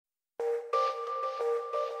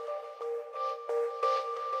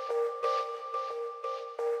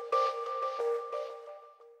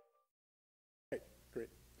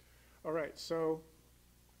All right, so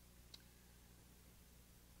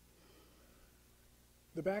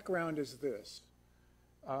the background is this.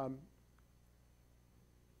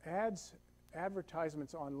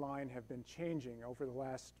 Advertisements online have been changing over the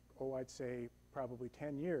last, I'd say probably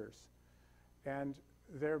 10 years. And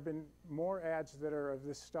there have been more ads that are of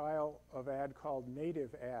this style of ad called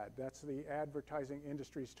native ad. That's the advertising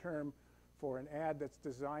industry's term for an ad that's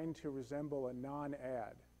designed to resemble a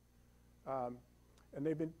non-ad. And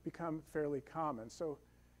they've become fairly common. So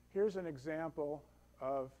here's an example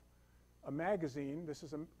of a magazine. This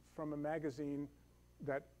is from a magazine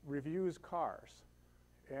that reviews cars.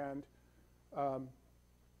 And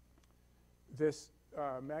this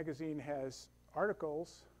magazine has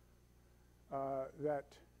articles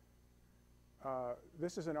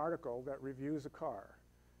this is an article that reviews a car.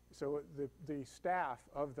 So the staff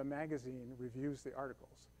of the magazine reviews the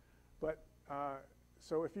articles. But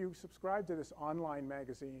so if you subscribe to this online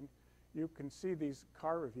magazine, you can see these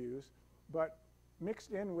car reviews. But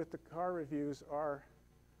mixed in with the car reviews are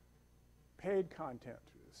paid content.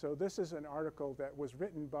 So this is an article that was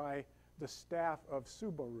written by the staff of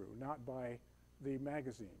Subaru, not by the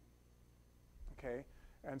magazine. Okay?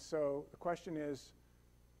 And so the question is,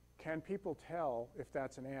 can people tell if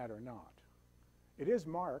that's an ad or not? It is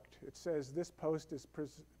marked. It says this post is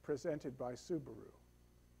presented by Subaru.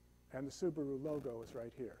 And the Subaru logo is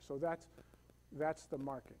right here. So that's the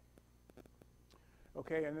marking.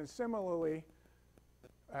 Okay, and then similarly,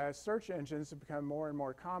 as search engines have become more and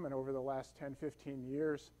more common over the last 10, 15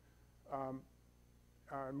 years,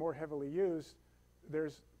 more heavily used,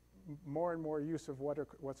 there's more and more use of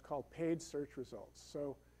what's called paid search results.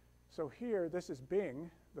 So here, this is Bing,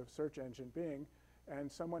 the search engine Bing, and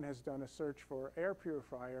someone has done a search for air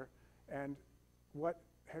purifier, and what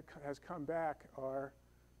has come back are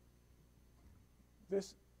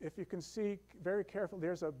this. If you can see very carefully,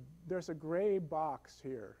 there's a gray box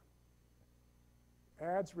here.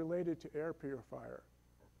 Ads related to air purifier.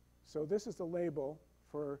 So this is the label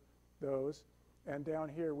for those, and down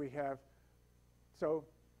here we have. So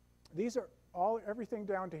these are everything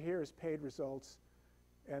down to here is paid results,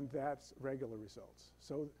 and that's regular results.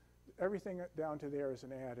 So everything down to there is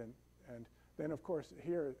an ad, and then of course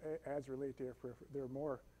here ads related to air purifier. There are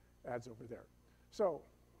more ads over there. So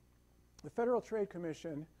the Federal Trade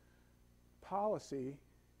Commission policy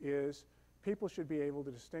is people should be able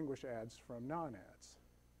to distinguish ads from non-ads.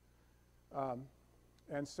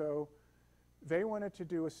 And so they wanted to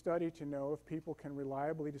do a study to know if people can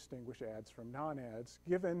reliably distinguish ads from non-ads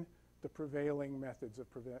given the prevailing methods of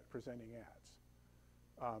presenting ads.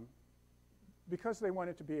 Because they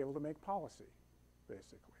wanted to be able to make policy,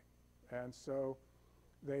 basically. And so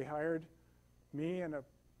they hired me and a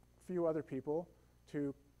few other people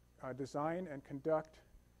to design and conduct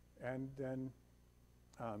and then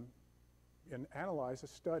analyze a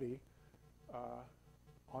study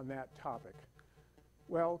on that topic.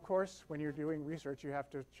 Well, of course, when you're doing research, you have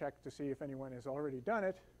to check to see if anyone has already done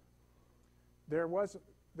it.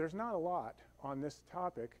 There's not a lot on this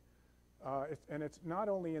topic, and it's not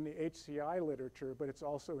only in the HCI literature, but it's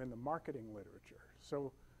also in the marketing literature.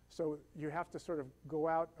 So you have to sort of go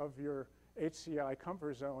out of your HCI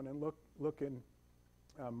comfort zone and look in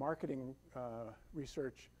marketing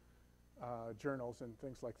research journals and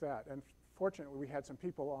things like that. And fortunately, we had some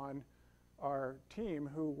people on our team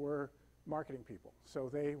who were marketing people, so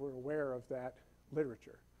they were aware of that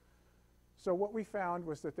literature. So what we found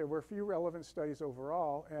was that there were few relevant studies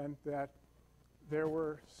overall, and that there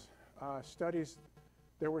were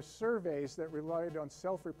there were surveys that relied on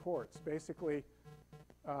self-reports. Basically,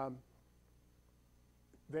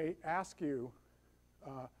 they ask you,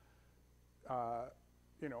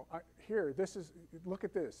 here, look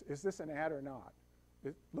at this. Is this an ad or not?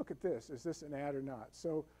 Look at this. Is this an ad or not?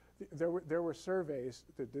 So there were surveys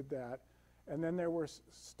that did that. And then there were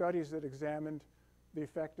studies that examined the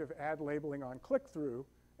effect of ad labeling on click-through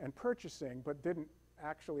and purchasing, but didn't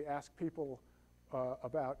actually ask people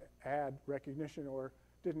about ad recognition, or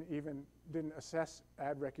didn't assess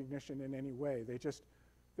ad recognition in any way.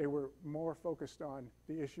 They were more focused on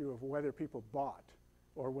the issue of whether people bought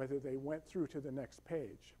or whether they went through to the next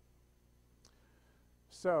page.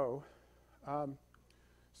 So,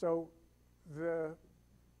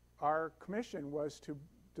 our commission was to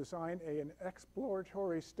design an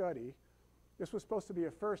exploratory study. This was supposed to be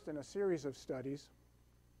a first in a series of studies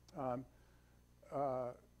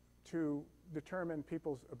to determine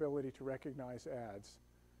people's ability to recognize ads.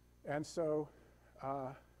 And so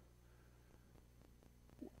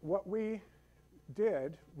what we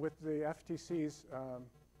did with the FTC's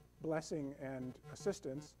blessing and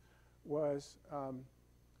assistance was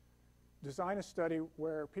design a study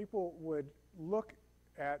where people would look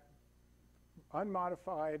at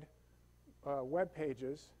unmodified web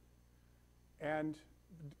pages and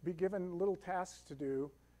be given little tasks to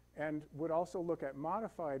do, and would also look at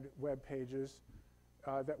modified web pages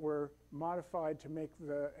that were modified to make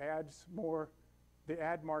the ads more, the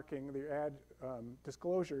ad marking, the ad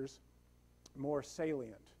disclosures more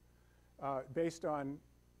salient, based on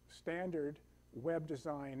standard web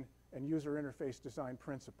design and user interface design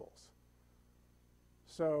principles.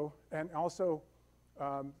 So, and also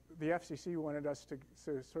the FCC wanted us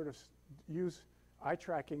to sort of use eye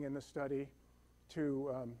tracking in the study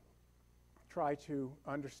to try to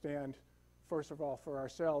understand, first of all, for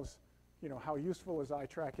ourselves, you know, how useful is eye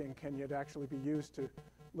tracking? Can it actually be used to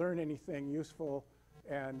learn anything useful?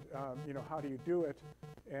 And you know, how do you do it?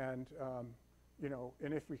 And you know,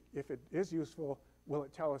 and if it is useful, will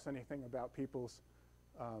it tell us anything about people's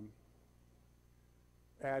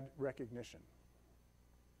ad recognition?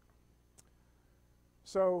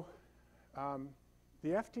 So the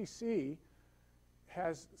FTC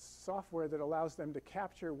has software that allows them to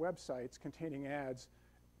capture websites containing ads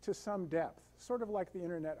to some depth, sort of like the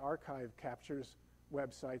Internet Archive captures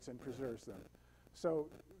websites and preserves them. So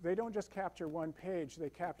they don't just capture one page, they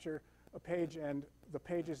capture a page and the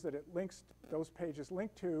pages that it links, those pages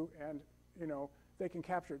link to, and you know, they can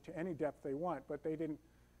capture it to any depth they want, but they didn't,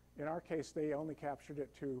 in our case, they only captured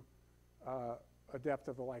it to a depth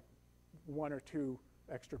of like 1 or 2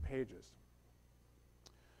 extra pages.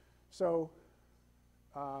 So,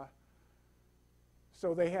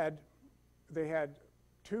 so they had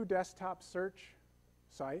 2 desktop search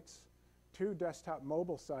sites, 2 desktop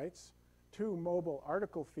mobile sites, 2 mobile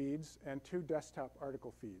article feeds, and 2 desktop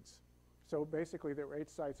article feeds. So basically, there were 8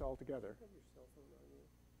 sites altogether. Do you have your cell phone on you?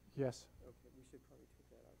 Yes. Okay, we should probably take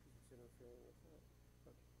that out because it's interfering with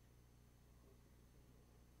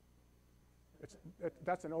that. Okay.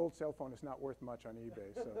 That's an old cell phone. It's not worth much on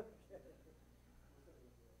eBay. So,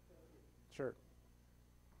 sure.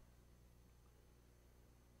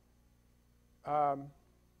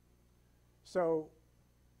 So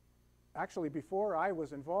actually, before I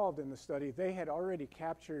was involved in the study, they had already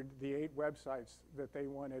captured the 8 websites that they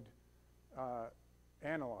wanted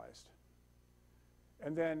analyzed.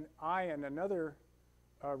 And then I and another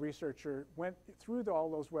researcher went through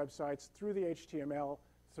all those websites, through the HTML,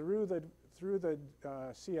 through the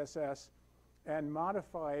CSS, and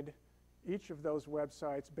modified each of those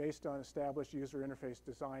websites based on established user interface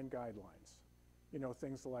design guidelines. You know,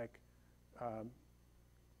 things like,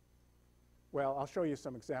 well, I'll show you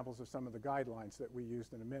some examples of some of the guidelines that we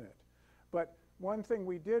used in a minute. But one thing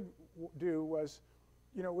we did do was,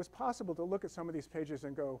 you know, it was possible to look at some of these pages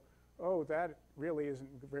and go, oh, that really isn't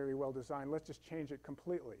very well designed. Let's just change it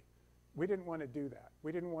completely. We didn't want to do that.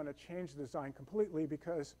 We didn't want to change the design completely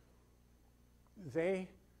because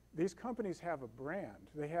these companies have a brand.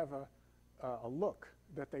 They have a look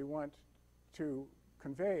that they want to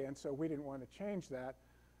convey, and so we didn't want to change that.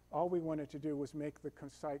 All we wanted to do was make the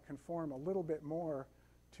site conform a little bit more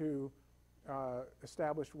to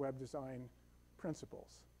established web design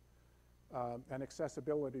principles and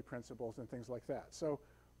accessibility principles and things like that. So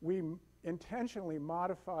we intentionally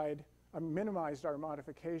minimized our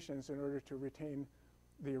modifications in order to retain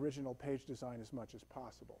the original page design as much as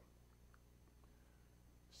possible.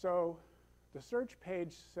 So the search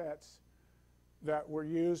page sets that were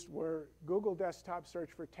used were Google Desktop Search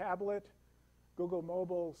for tablet, Google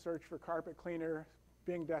Mobile Search for carpet cleaner,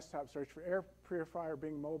 Bing Desktop Search for air purifier,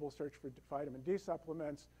 Bing Mobile Search for vitamin D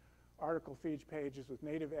supplements. Article feed pages with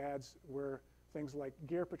native ads were things like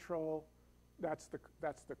Gear Patrol, that's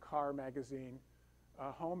the car magazine,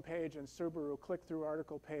 Homepage and Subaru click-through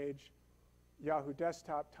article page, Yahoo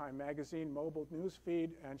Desktop, Time Magazine, mobile news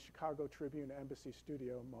feed, and Chicago Tribune Embassy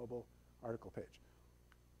Studio mobile article page.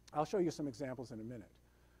 I'll show you some examples in a minute.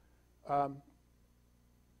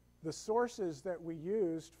 The sources that we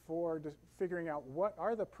used for figuring out what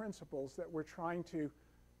are the principles that we're trying to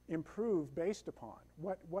improve based upon,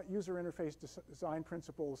 what user interface design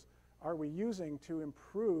principles are we using to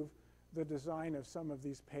improve the design of some of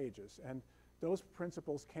these pages, and those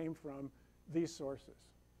principles came from these sources.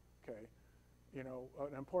 Okay, you know,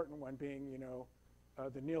 an important one being, you know,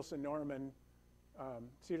 the Nielsen-Norman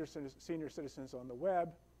Senior Citizens on the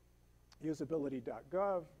Web,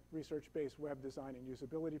 usability.gov, research-based web design and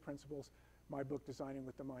usability principles, my book Designing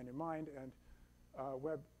with the Mind in Mind, and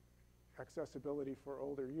web accessibility for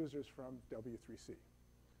older users from W3C.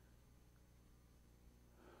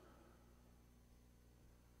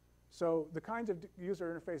 So the kinds of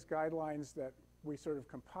user interface guidelines that we sort of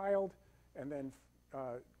compiled and then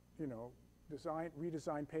you know,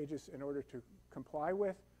 redesign pages in order to comply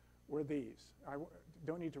with were these.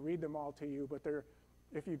 Don't need to read them all to you, but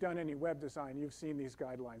if you've done any web design, you've seen these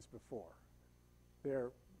guidelines before.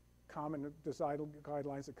 They're common design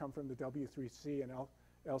guidelines that come from the W3C and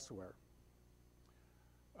elsewhere.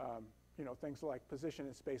 You know, things like position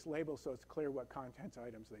and space labels, so it's clear what content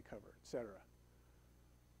items they cover, et cetera.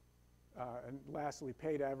 And lastly,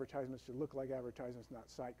 paid advertisements should look like advertisements, not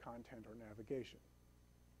site content or navigation.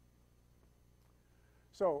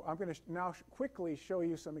 So I'm going to now quickly show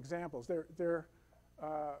you some examples. There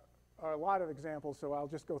are a lot of examples, so I'll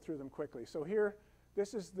just go through them quickly. So here,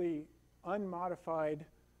 this is the unmodified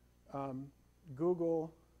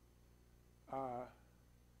Google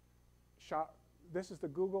this is the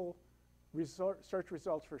Google search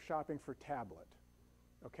results for shopping for tablet.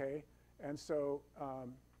 Okay, and so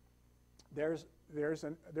this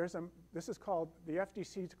is called, the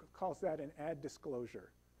FTC calls that an ad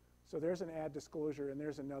disclosure. So there's an ad disclosure, and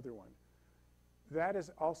there's another one. That is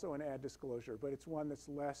also an ad disclosure, but it's one that's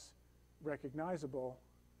less recognizable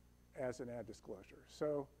as an ad disclosure.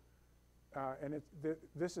 So, and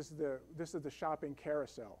this is the shopping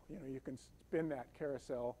carousel. You know, you can spin that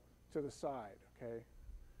carousel to the side. Okay.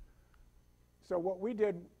 So what we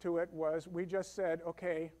did to it was we just said,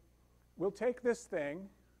 okay, we'll take this thing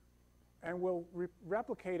and we'll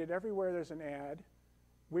replicate it everywhere there's an ad.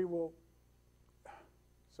 We will,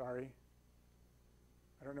 sorry,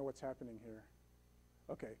 I don't know what's happening here.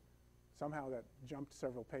 Okay, somehow that jumped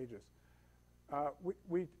several pages.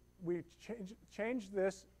 We changed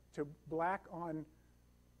this to black on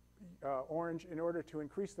orange in order to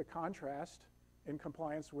increase the contrast in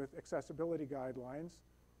compliance with accessibility guidelines.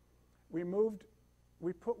 We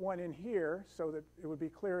put one in here so that it would be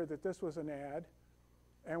clear that this was an ad,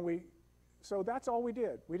 and so that's all we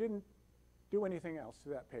did. We didn't do anything else to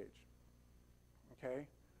that page. Okay.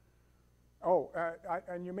 Oh,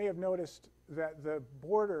 and you may have noticed that the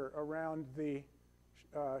border around the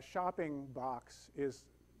shopping box is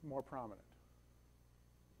more prominent.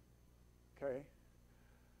 Okay.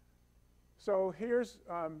 So here's,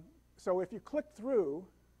 so if you click through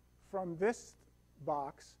from this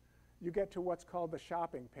box, you get to what's called the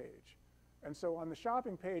shopping page. And so on the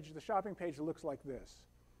shopping page looks like this.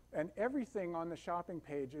 And everything on the shopping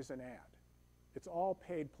page is an ad. It's all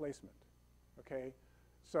paid placement. Okay.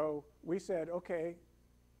 So we said, okay,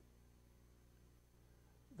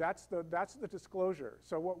 that's the disclosure.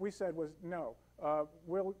 So what we said was, no,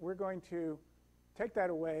 we're going to take that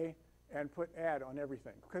away and put ad on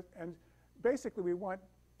everything. And basically, we want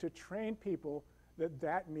to train people that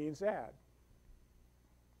that means ad.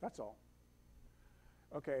 That's all.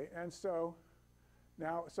 Okay, and so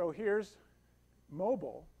now, so here's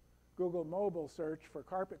mobile, Google mobile search for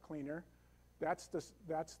carpet cleaner. That's the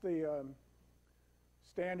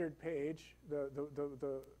standard page,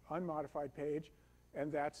 the unmodified page,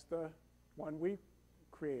 and that's the one we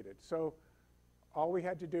created. So all we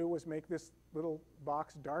had to do was make this little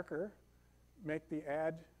box darker, make the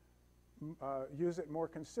ad, use it more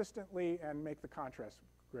consistently, and make the contrast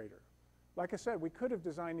greater. Like I said, we could have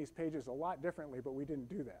designed these pages a lot differently, but we didn't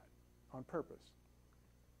do that on purpose.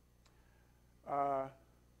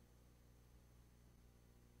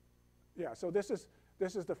 Yeah, so this is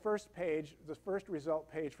the first page, the first result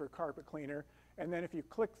page for carpet cleaner. And then if you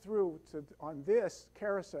click through on this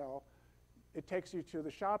carousel, it takes you to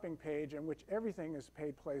the shopping page in which everything is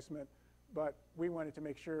paid placement, but we wanted to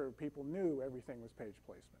make sure people knew everything was paid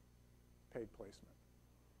placement.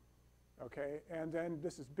 Okay, and then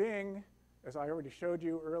this is Bing. As I already showed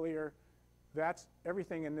you earlier, that's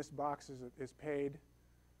everything in this box is paid.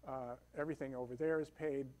 Everything over there is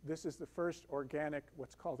paid. This is the first organic,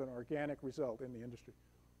 what's called an organic result in the industry.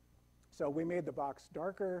 So we made the box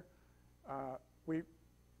darker.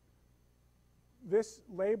 This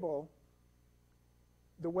label,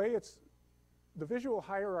 the visual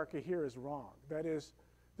hierarchy here is wrong. That is,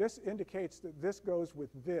 this indicates that this goes with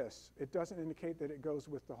this. It doesn't indicate that it goes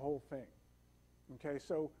with the whole thing. Okay,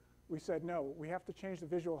 so we said, no, we have to change the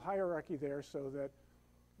visual hierarchy there so that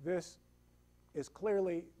this is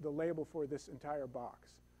clearly the label for this entire box.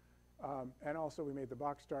 And also we made the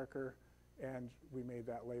box darker, and we made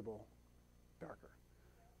that label darker.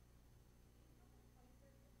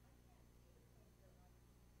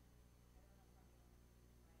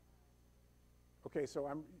 Okay, so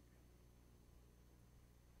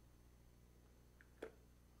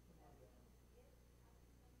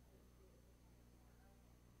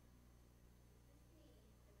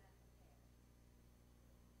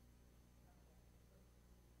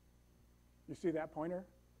you see that pointer?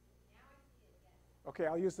 Now I see it, yes. Okay,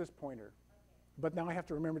 I'll use this pointer. Okay. But now I have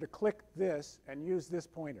to remember to click this and use this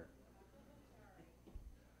pointer.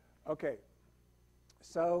 Okay,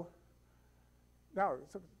 so No,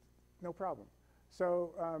 no problem.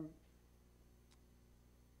 So,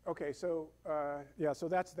 okay, so yeah, so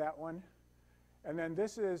that's that one. And then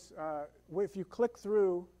this is, if you click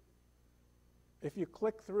through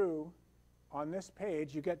on this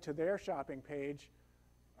page, you get to their shopping page,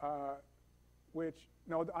 which,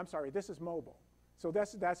 no, I'm sorry, this is mobile. So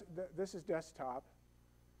this is desktop,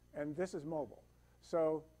 and this is mobile.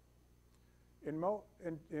 So in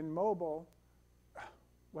mobile,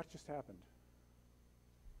 what just happened?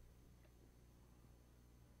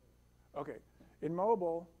 Okay, in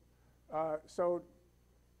mobile, so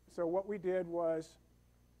what we did was,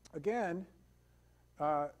 again,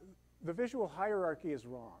 the visual hierarchy is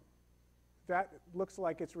wrong. That looks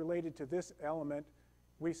like it's related to this element.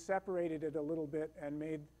 We separated it a little bit and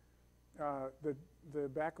made the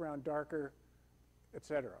background darker, et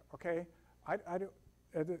cetera. Okay, I don't.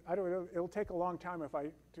 It'll take a long time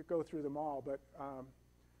to go through them all, but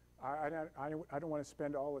I don't want to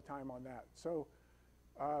spend all the time on that. So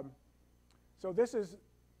so this is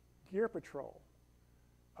Gear Patrol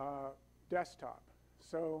desktop.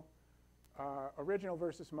 So original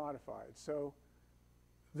versus modified. So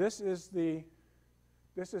this is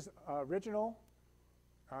original.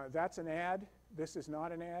 That's an ad. This is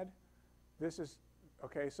not an ad. This is,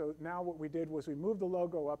 okay, so now what we did was we moved the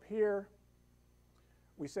logo up here.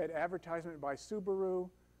 We said advertisement by Subaru.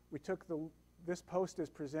 We took this post is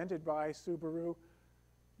presented by Subaru.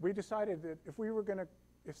 We decided that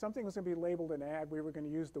if something was going to be labeled an ad, we were going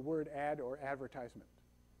to use the word ad or advertisement.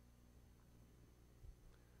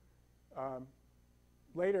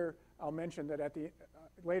 Later, I'll mention that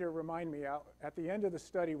remind me, at the end of the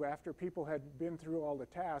study, after people had been through all the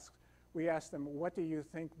tasks, we asked them, what do you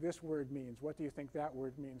think this word means? What do you think that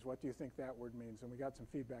word means? What do you think that word means? And we got some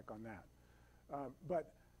feedback on that.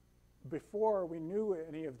 But before we knew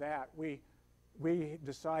any of that, we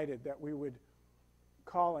decided that we would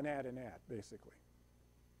call an ad, basically.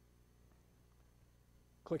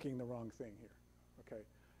 Clicking the wrong thing here. Okay,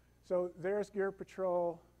 so there's Gear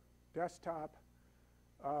Patrol desktop.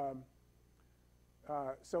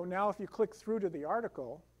 So now if you click through to the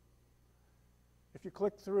article, if you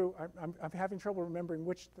click through, I'm having trouble remembering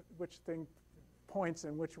which thing points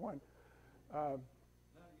and which one.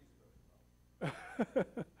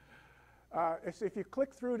 If you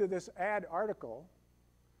click through to this ad article,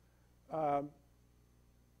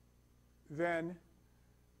 then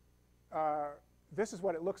this is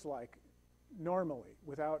what it looks like normally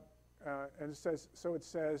without, and it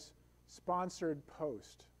says sponsored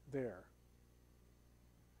post there.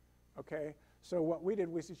 Okay, so what we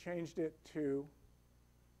did was we changed it to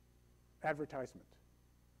advertisement.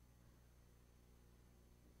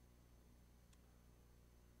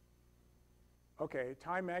 Okay,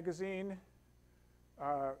 Time Magazine,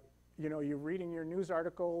 you're reading your news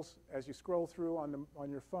articles as you scroll through on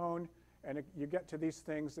your phone, and you get to these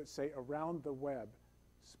things that say around the web,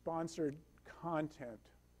 sponsored content.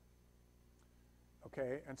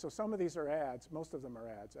 Okay, and so some of these are ads, most of them are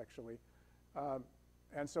ads actually.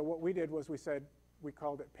 And so what we did was we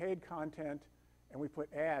called it paid content, and we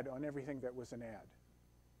put ad on everything that was an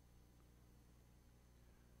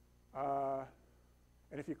ad.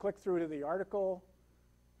 And if you click through to the article,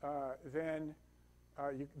 then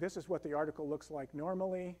this is what the article looks like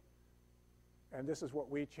normally, and this is what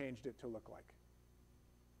we changed it to look like.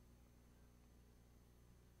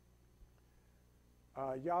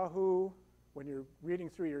 Yahoo, when you're reading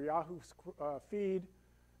through your Yahoo feed,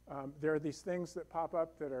 there are these things that pop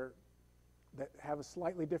up that have a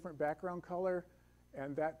slightly different background color,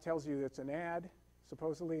 and that tells you it's an ad,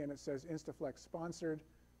 supposedly, and it says Instaflex sponsored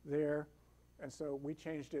there. And so we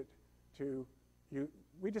changed it to,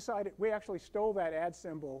 we actually stole that ad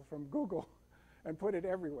symbol from Google and put it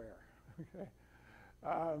everywhere. Okay.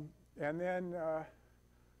 And then,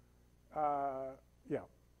 yeah.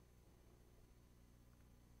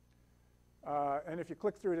 And if you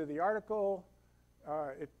click through to the article,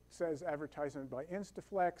 it says advertisement by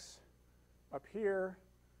Instaflex up here.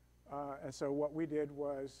 And so what we did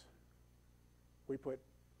was we put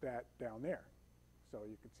that down there so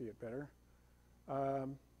you could see it better.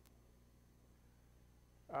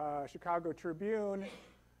 Chicago Tribune,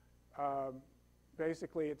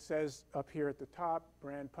 basically it says up here at the top,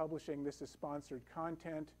 brand publishing, this is sponsored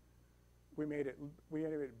content. We made it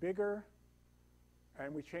bigger,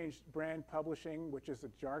 and we changed brand publishing, which is a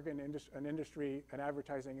jargon, an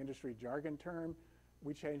advertising industry jargon term.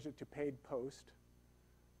 We changed it to paid post,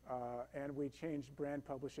 and we changed brand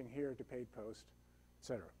publishing here to paid post, et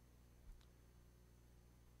cetera.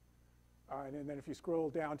 And then if you scroll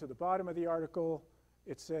down to the bottom of the article,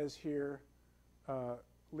 it says here,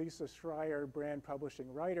 Lisa Schreier, brand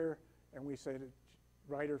publishing writer, and we said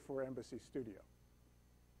writer for Embassy Studio.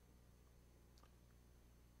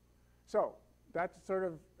 So that's sort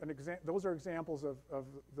of those are examples of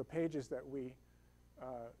the pages that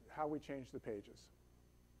how we change the pages.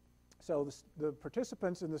 So the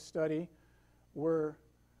participants in the study were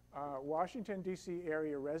Washington, D.C.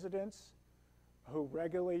 area residents who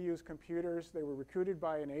regularly use computers. They were recruited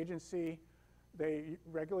by an agency. They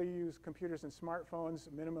regularly use computers and smartphones,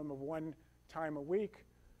 a minimum of 1 time a week.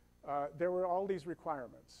 There were all these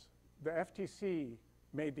requirements. The FTC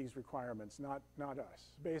made these requirements, not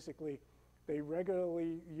us. Basically, they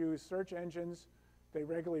regularly use search engines. They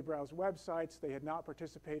regularly browse websites. They had not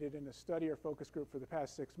participated in a study or focus group for the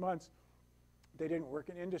past 6 months. They didn't work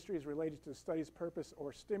in industries related to the study's purpose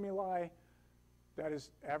or stimuli. That is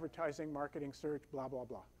advertising, marketing, search, blah, blah,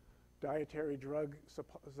 blah. Dietary drug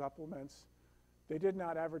supplements. They did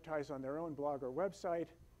not advertise on their own blog or website.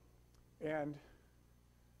 And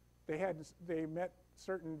they met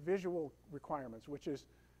certain visual requirements, which is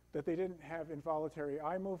that they didn't have involuntary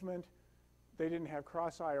eye movement. They didn't have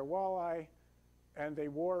cross-eye or wall-eye. And they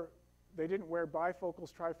didn't wear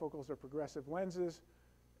bifocals, trifocals, or progressive lenses.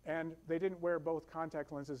 And they didn't wear both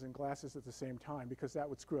contact lenses and glasses at the same time because that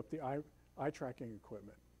would screw up the eye tracking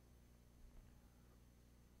equipment.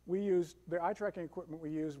 The eye tracking equipment we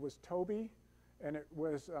used was Tobii, and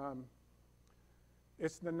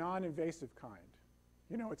it's the non-invasive kind.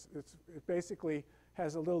 You know, it basically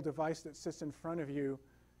has a little device that sits in front of you,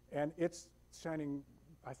 and it's shining,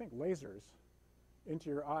 I think, lasers into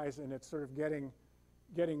your eyes, and it's sort of getting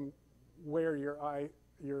where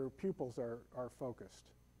your pupils are focused.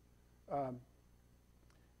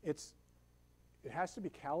 It has to be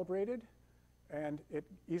calibrated, and it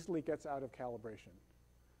easily gets out of calibration.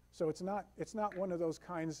 So it's not one of those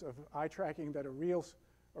kinds of eye tracking that a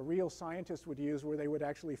real scientist would use, where they would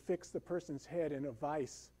actually fix the person's head in a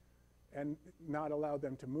vise and not allow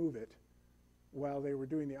them to move it while they were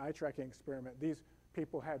doing the eye tracking experiment. These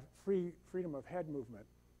people had freedom of head movement,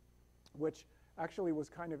 which actually was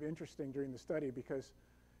kind of interesting during the study, because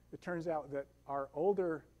it turns out that our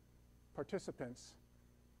older participants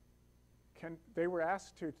they were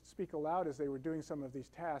asked to speak aloud as they were doing some of these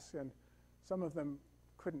tasks, and some of them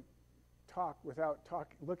couldn't talk without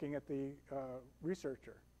looking at the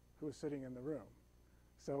researcher who was sitting in the room.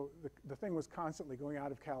 So the thing was constantly going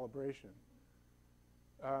out of calibration.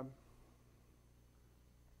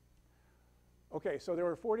 Okay, so there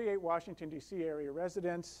were 48 Washington, D.C. area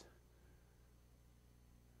residents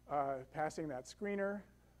passing that screener.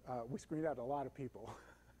 We screened out a lot of people.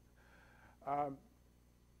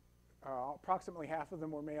 Approximately half of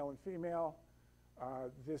them were male and female.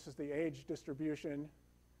 This is the age distribution.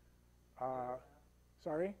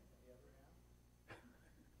 Sorry?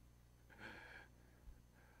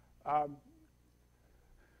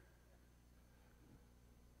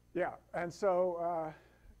 Yeah, and so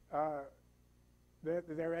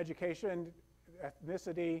their education,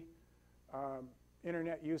 ethnicity,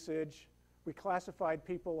 internet usage. We classified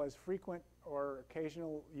people as frequent or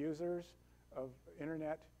occasional users of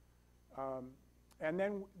internet. And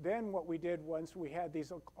then what we did once we had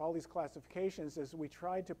all these classifications is we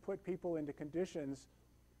tried to put people into conditions.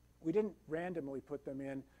 We didn't randomly put them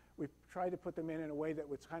in. We tried to put them in a way that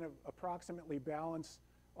would kind of approximately balance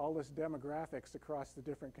all this demographics across the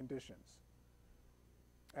different conditions.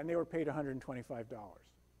 And they were paid $125.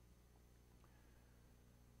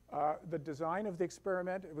 The design of the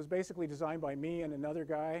experiment, it was basically designed by me and another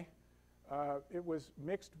guy. It was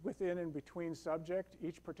mixed within and between subject.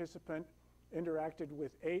 Each participant interacted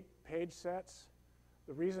with 8 page sets.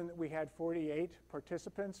 The reason that we had 48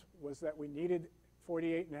 participants was that we needed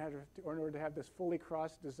 48 in order to have this fully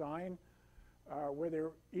crossed design,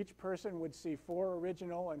 where each person would see 4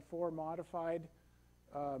 original and 4 modified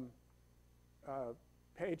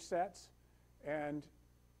page sets, and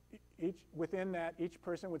within that, each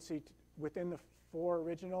person would see, within the 4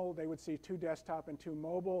 original, they would see 2 desktop and 2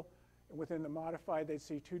 mobile, and within the modified, they'd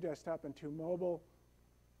see 2 desktop and 2 mobile.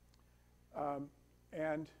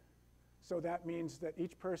 And so that means that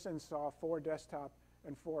each person saw 4 desktop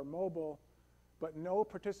and 4 mobile, but no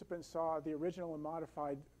participant saw the original and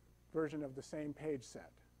modified version of the same page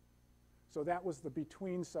set. So that was the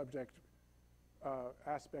between subject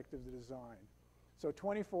aspect of the design. So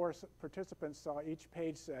 24 participants saw each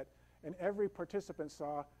page set, and every participant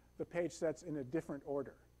saw the page sets in a different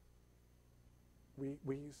order.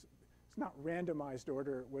 It's not randomized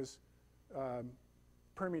order, it was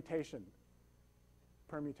permutations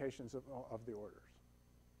of the orders.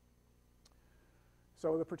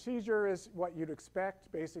 So the procedure is what you'd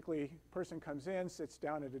expect. Basically, person comes in, sits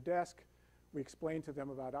down at a desk. We explain to them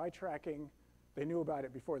about eye tracking. They knew about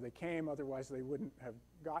it before they came, otherwise they wouldn't have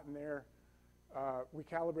gotten there. We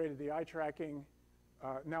calibrated the eye tracking.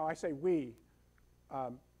 Now I say we.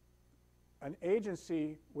 An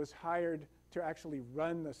agency was hired to actually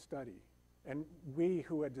run the study, and we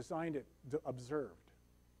who had designed it observed.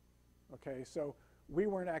 Okay, so we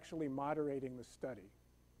weren't actually moderating the study.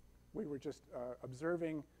 We were just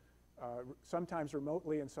observing, sometimes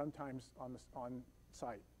remotely and sometimes on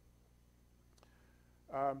site.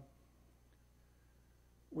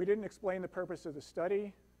 We didn't explain the purpose of the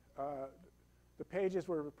study. The pages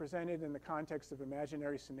were presented in the context of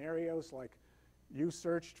imaginary scenarios, like you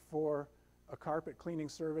searched for a carpet cleaning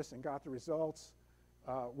service and got the results.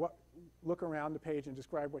 Look around the page and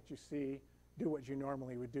describe what you see. Do what you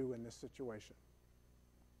normally would do in this situation.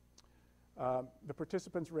 The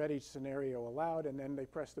participants read each scenario aloud, and then they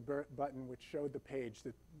pressed the button which showed the page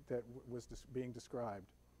that was being described.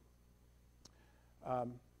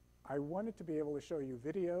 I wanted to be able to show you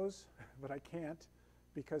videos, but I can't,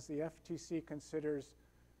 because the FTC considers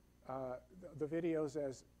the videos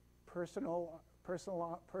as personal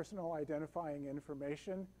identifying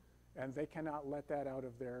information, and they cannot let that out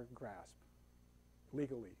of their grasp.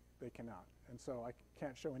 Legally, they cannot. And so I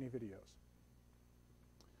can't show any videos.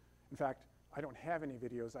 In fact, I don't have any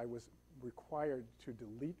videos. I was required to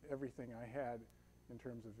delete everything I had in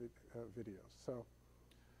terms of videos.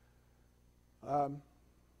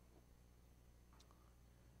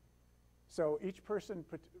 So each person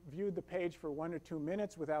viewed the page for 1 or 2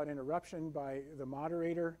 minutes without interruption by the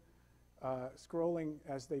moderator, scrolling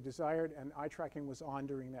as they desired, and eye tracking was on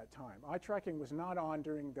during that time. Eye tracking was not on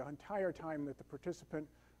during the entire time that the participant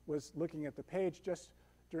was looking at the page, just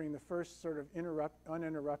during the first sort of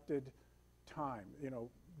uninterrupted time. You know,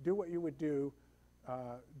 do what you would do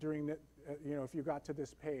during the, if you got to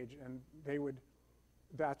this page, and they would,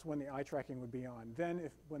 that's when the eye tracking would be on. Then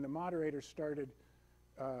when the moderator started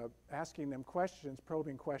asking them questions,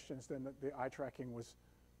 probing questions, then the eye tracking was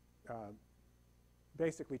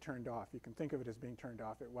basically turned off. You can think of it as being turned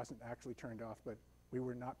off. It wasn't actually turned off, but we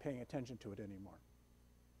were not paying attention to it anymore.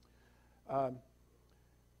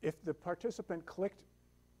 If the participant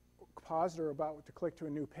paused or about to click to a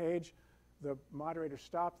new page, the moderator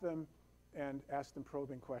stopped them and asked them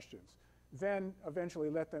probing questions. Then eventually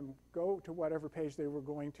let them go to whatever page they were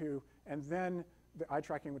going to, and then the eye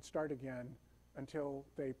tracking would start again until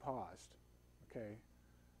they paused. Okay.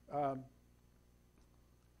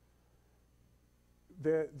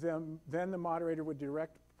 Then the moderator would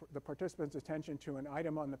direct the participant's attention to an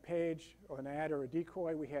item on the page, or an ad or a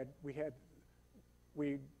decoy.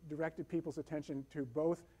 We directed people's attention to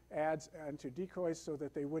both ads and to decoys so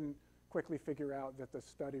that they wouldn't quickly figure out that the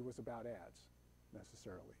study was about ads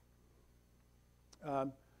necessarily.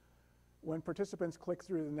 When participants clicked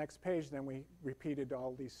through the next page, then we repeated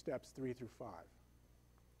all these steps 3 through 5.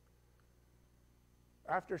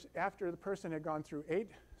 After the person had gone through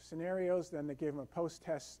 8 scenarios, then they gave them a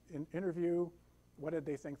post-test interview. What did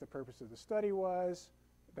they think the purpose of the study was?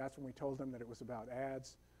 That's when we told them that it was about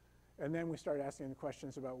ads. And then we started asking them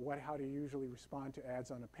questions about how do you usually respond to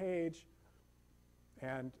ads on a page,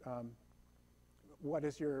 and what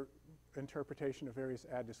is your interpretation of various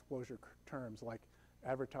ad disclosure terms like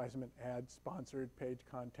advertisement, ad, sponsored, page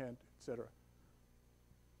content, etc.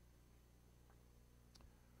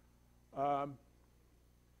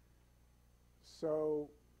 So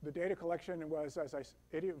the data collection was,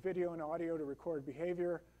 video and audio to record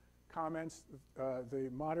behavior, comments. The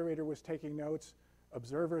moderator was taking notes.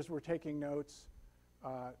 Observers were taking notes.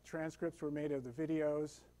 Transcripts were made of the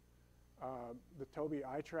videos. The Tobii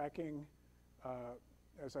eye tracking,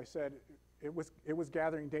 as I said, it was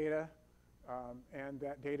gathering data, and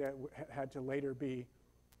that data had to later be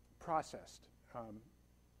processed.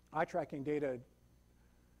 Eye tracking data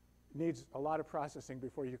needs a lot of processing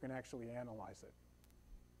before you can actually analyze it.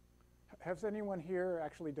 Has anyone here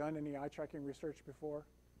actually done any eye tracking research before?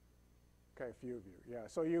 Okay, a few of you, yeah.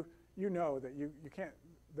 So you know that you can't,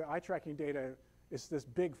 the eye tracking data is this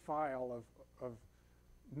big file of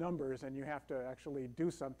numbers, and you have to actually do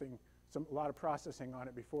a lot of processing on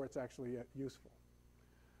it before it's actually useful.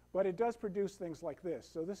 But it does produce things like this.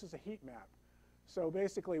 So this is a heat map. So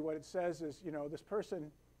basically what it says is, this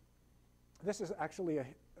person, this is actually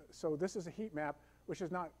this is a heat map, which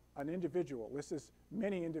is not an individual. This is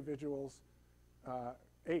many individuals,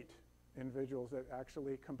 8 individuals that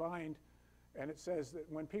actually combined. And it says that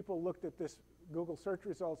when people looked at this Google search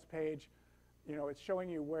results page, it's showing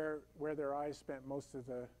you where their eyes spent most of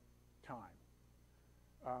the time.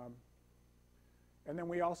 And then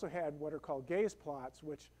we also had what are called gaze plots,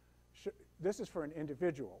 which this is for an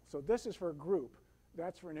individual. So this is for a group.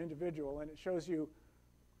 That's for an individual. And it shows you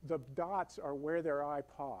the dots are where their eye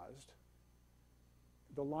paused.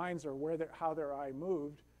 The lines are where how their eye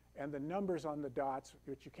moved, and the numbers on the dots,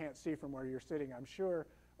 which you can't see from where you're sitting, I'm sure,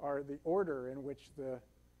 are the order in which the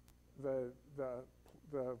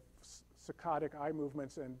saccadic eye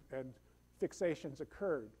movements and fixations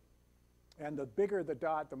occurred. And the bigger the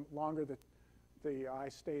dot, the longer the eye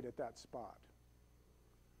stayed at that spot.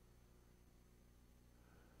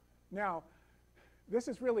 Now, this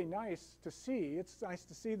is really nice to see. It's nice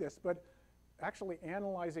to see this, but actually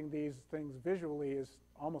analyzing these things visually is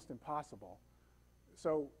almost impossible.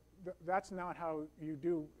 So that's not how you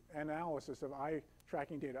do analysis of eye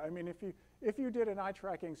tracking data. I mean, if you did an eye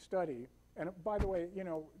tracking study, and by the way, you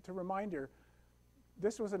know, to remind you,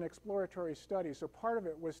 this was an exploratory study, so part of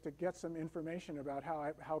it was to get some information about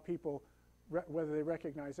how people, whether they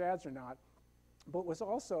recognize ads or not, but was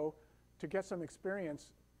also to get some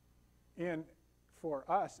experience for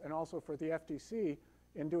us and also for the FTC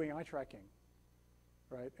in doing eye tracking,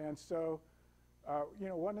 right? And so, you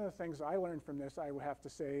know, one of the things I learned from this, I would have to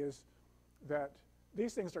say, is that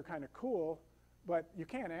these things are kind of cool, but you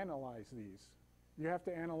can't analyze these. You have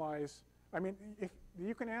to analyze, I mean, if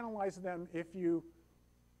you can analyze them if you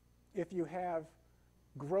have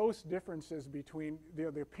gross differences between,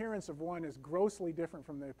 the appearance of one is grossly different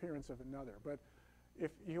from the appearance of another. But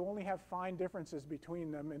if you only have fine differences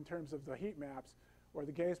between them in terms of the heat maps or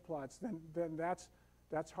the gaze plots, then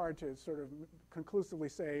that's hard to sort of conclusively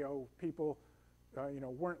say, oh, people you know,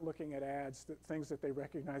 weren't looking at ads, things that they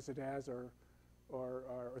recognized it as, or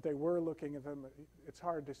they were looking at them. It's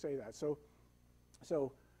hard to say that. So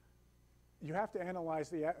you have to analyze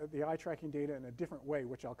the eye tracking data in a different way,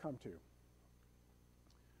 which I'll come to.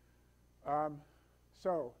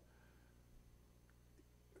 So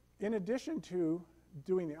in addition to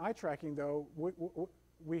doing the eye tracking, though,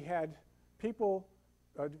 we had people,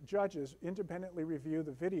 judges, independently review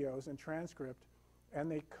the videos and transcript,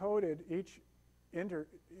 and they coded each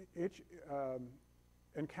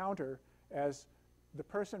encounter as the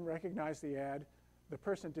person recognized the ad, the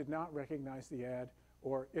person did not recognize the ad,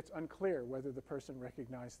 or it's unclear whether the person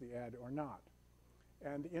recognized the ad or not.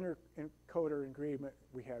 And the encoder agreement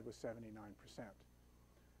we had was 79%.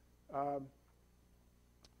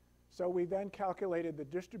 So we then calculated the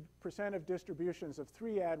percent of distributions of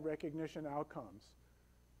 3 ad recognition outcomes: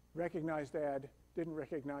 recognized ad, didn't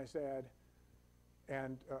recognize ad,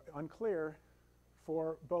 and unclear,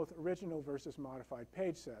 for both original versus modified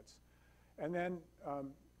page sets. And then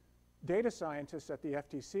data scientists at the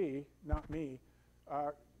FTC, not me,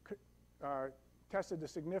 tested the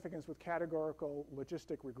significance with categorical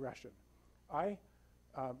logistic regression. I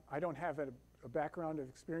don't have a background of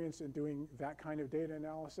experience in doing that kind of data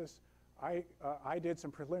analysis. I did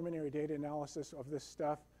some preliminary data analysis of this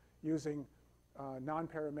stuff using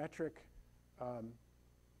non-parametric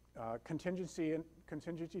contingency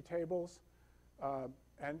tables.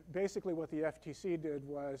 And basically what the FTC did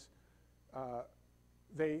was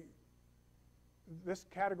this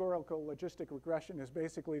categorical logistic regression is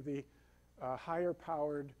basically the higher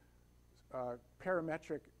powered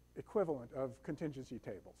parametric equivalent of contingency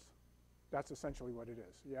tables. That's essentially what it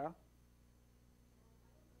is, yeah?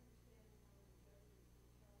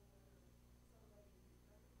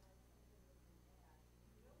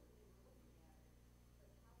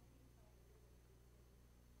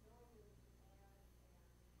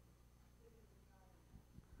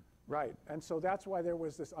 Right, and so that's why there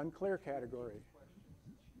was this unclear category.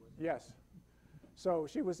 Yes. So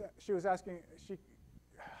she was asking,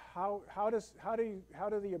 how do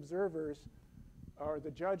the observers or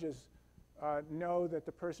the judges know that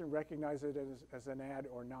the person recognized it as an ad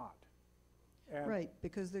or not? And right,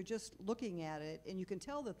 because they're just looking at it, and you can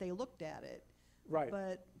tell that they looked at it. Right.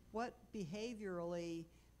 But what behaviorally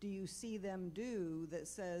do you see them do that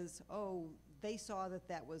says, oh, they saw that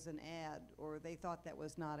that was an ad, or they thought that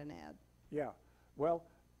was not an ad? Yeah, well,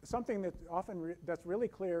 something that that's really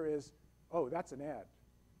clear is, oh, that's an ad.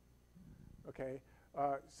 Okay,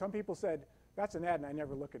 some people said, that's an ad and I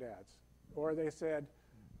never look at ads. Or they said,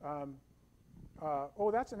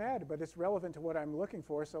 oh, that's an ad, but it's relevant to what I'm looking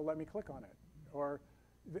for, so let me click on it. Or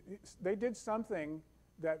they did something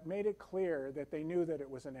that made it clear that they knew that it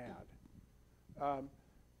was an ad.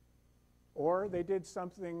 Or they did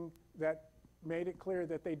something that made it clear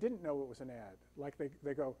that they didn't know it was an ad. Like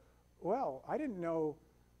they go, well, I didn't know,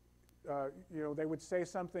 you know, they would say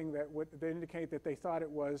something that would indicate that they thought it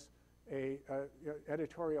was a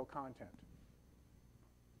editorial content.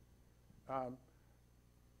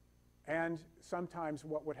 And sometimes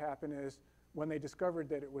what would happen is when they discovered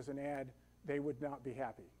that it was an ad, they would not be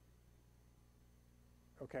happy.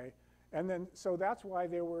 Okay? And then, so that's why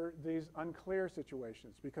there were these unclear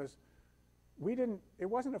situations, because it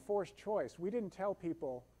wasn't a forced choice. We didn't tell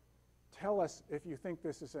people, tell us if you think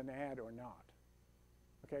this is an ad or not.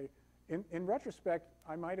 Okay? In retrospect,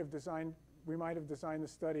 we might have designed the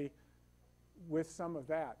study with some of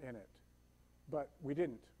that in it, but we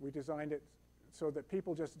didn't. We designed it so that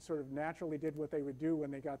people just sort of naturally did what they would do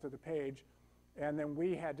when they got to the page, and then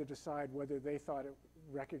we had to decide whether they thought it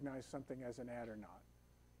recognized something as an ad or not.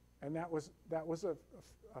 And that was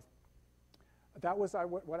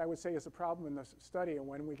what I would say is a problem in the study. And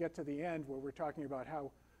when we get to the end, where we're talking about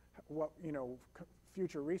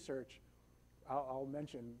future research, I'll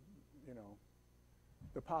mention,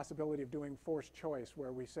 the possibility of doing forced choice,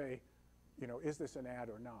 where we say, is this an ad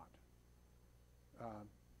or not?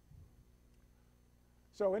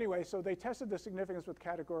 So anyway, so they tested the significance with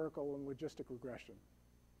categorical and logistic regression.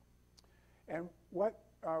 And what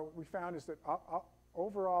we found is that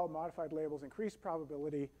overall modified labels increase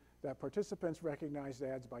probability that participants recognized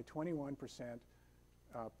ads by 21%,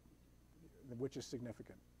 which is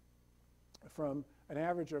significant, from an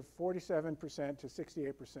average of 47% to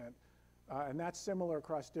 68%. And that's similar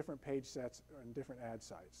across different page sets and different ad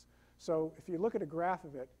sites. So if you look at a graph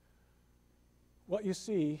of it, what you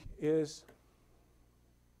see is,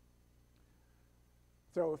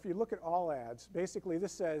 so if you look at all ads, basically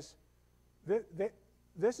this says,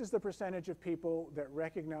 this is the percentage of people that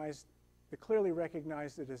clearly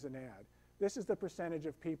recognized it as an ad. This is the percentage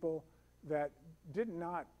of people that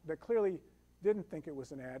clearly didn't think it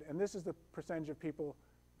was an ad, and this is the percentage of people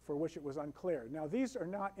for which it was unclear. Now, these are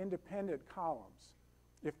not independent columns.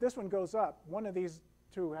 If this one goes up, one of these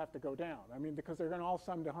two have to go down. I mean, because they're going to all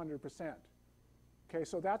sum to 100%. Okay,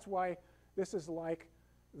 so that's why this is like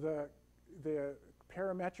the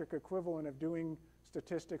parametric equivalent of doing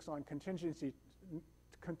statistics on contingency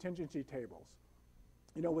tables.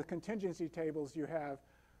 With contingency tables, you have,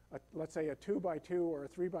 let's say, a 2x2 or a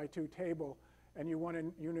 3x2 table, and you want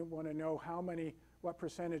to know what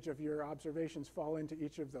percentage of your observations fall into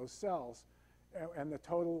each of those cells, and the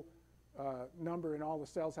total number in all the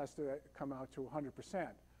cells has to come out to 100%.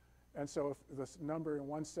 And so if the number in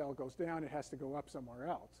one cell goes down, it has to go up somewhere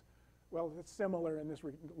else. Well, it's similar in this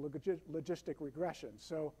logistic regression.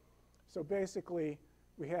 So basically,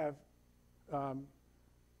 we have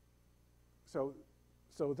so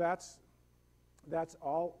that's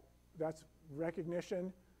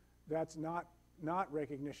recognition, that's not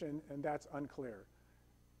recognition, and that's unclear.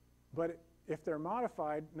 But if they're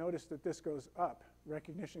modified, notice that this goes up.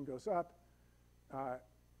 Recognition goes up.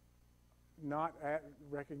 Not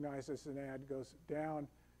recognized as an ad goes down,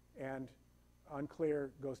 and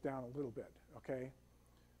unclear goes down a little bit. Okay.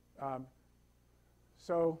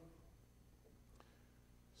 So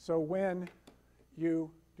when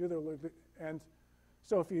you do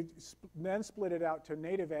so if you then split it out to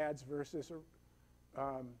native ads versus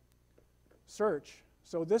search,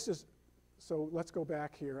 so let's go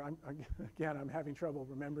back here. Again, I'm having trouble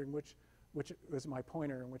remembering which is my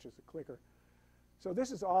pointer and which is the clicker. So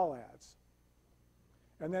this is all ads.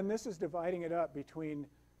 And then this is dividing it up between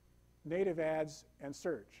native ads and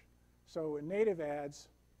search. So in native ads,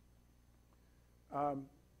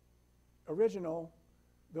 original,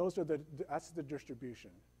 that's the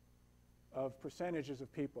distribution of percentages of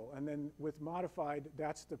people. And then with modified,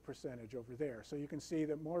 that's the percentage over there. So you can see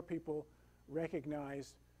that more people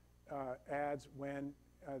recognized ads when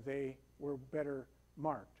they were better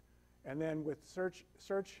marked. And then with search,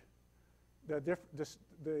 the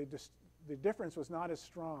difference was not as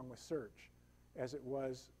strong with search as it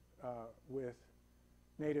was with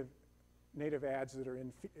native ads that are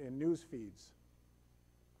in news feeds.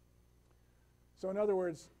 So in other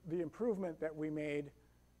words, the improvement that we made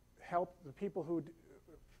helped the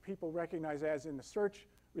people recognize ads in the search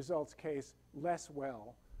results case less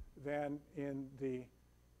well than in the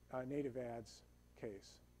native ads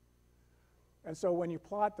case. And so when you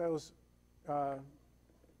plot those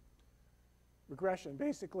regression,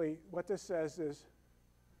 basically what this says is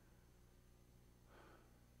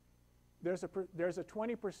there's a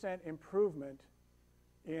 20% improvement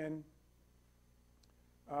in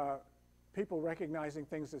people recognizing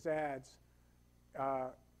things as ads,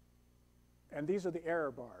 and these are the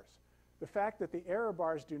error bars. The fact that the error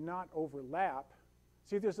bars do not overlap,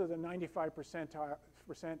 see, these are the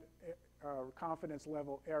 95% confidence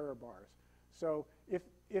level error bars. So if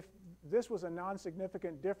this was a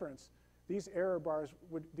non-significant difference, these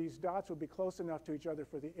dots would be close enough to each other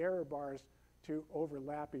for the error bars to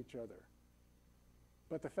overlap each other.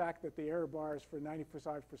 But the fact that the error bars for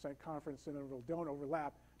 95% confidence interval don't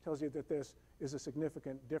overlap tells you that this is a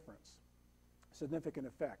significant difference, significant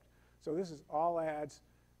effect. So this is all ads.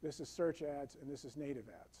 this is search ads, and this is native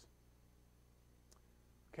ads.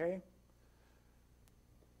 Okay?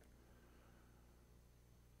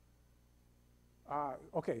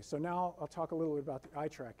 Okay, so now I'll talk a little bit about the eye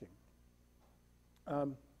tracking.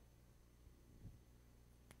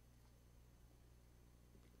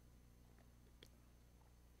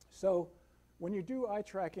 So when you do eye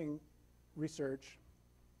tracking research,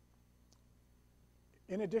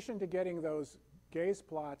 in addition to getting those gaze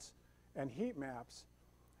plots and heat maps,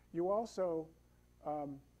 you also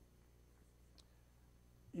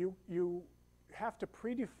you have to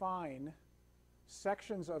predefine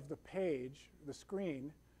sections of the page, the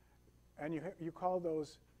screen, and you call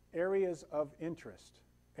those areas of interest,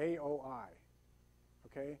 AOI.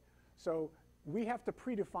 Okay? So we have to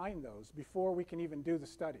predefine those before we can even do the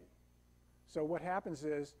study. So what happens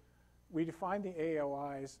is we define the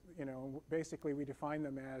AOIs, basically we define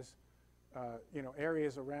them as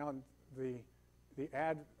areas around the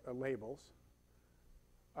ad labels.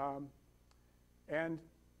 And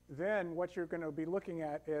then what you're going to be looking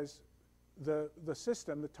at is the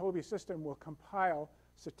system, the Toby system, will compile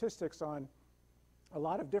statistics on a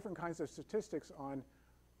lot of different kinds of statistics on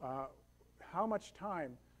how much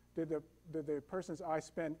time did the person's eye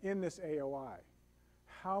spend in this AOI,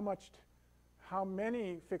 how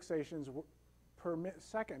many fixations per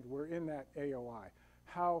second were in that AOI,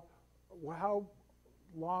 how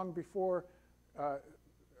long before,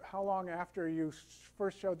 how long after you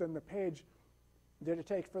first showed them the page did it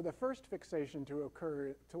take for the first fixation to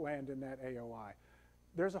occur, to land in that AOI.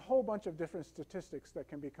 There's a whole bunch of different statistics that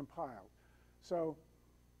can be compiled. So,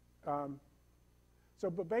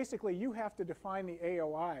 but basically you have to define the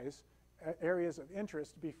AOIs, areas of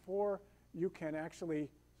interest, before you can actually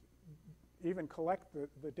even collect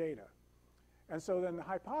the data. And so then the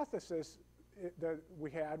hypothesis that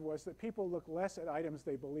we had was that people look less at items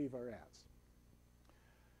they believe are ads.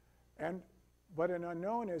 But an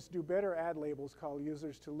unknown is, do better ad labels call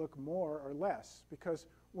users to look more or less? Because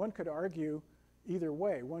one could argue either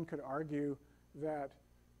way. One could argue that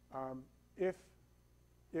if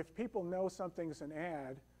people know something's an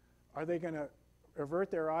ad, are they going to avert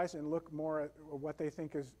their eyes and look more at what they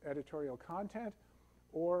think is editorial content?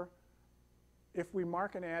 Or if we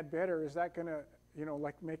mark an ad better, is that going to,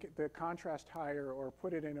 like make it the contrast higher or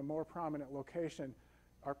put it in a more prominent location?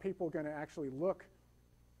 Are people going to actually look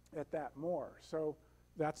at that more? So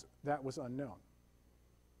that was unknown.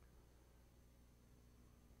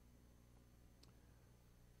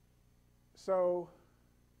 So,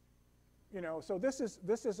 so this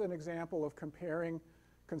is an example of comparing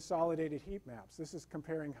consolidated heat maps. This is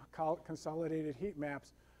comparing consolidated heat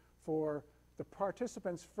maps for the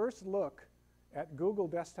participants' first look at Google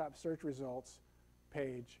desktop search results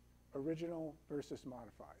page, original versus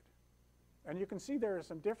modified. And you can see there are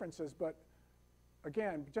some differences, but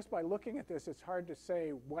again, just by looking at this, it's hard to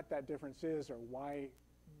say what that difference is or why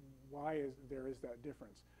there is that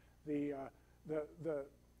difference. The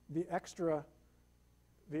extra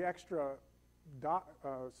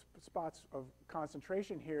spots of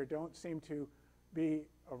concentration here don't seem to be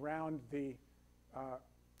around the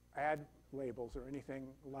ad labels or anything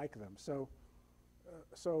like them. So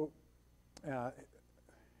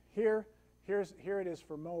here it is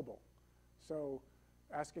for mobile. So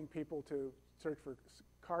asking people to search for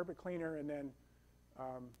carpet cleaner and then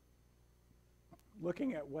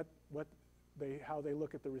looking at how they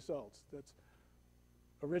look at the results. That's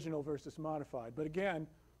original versus modified. But again,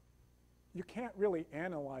 you can't really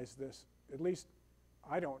analyze this. At least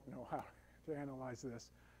I don't know how to analyze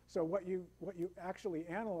this. So what you actually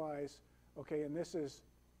analyze, okay, and this is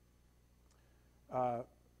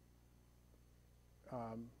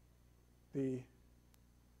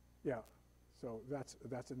so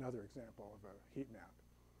that's another example of a heat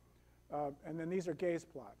map. And then these are gaze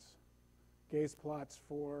plots. Gaze plots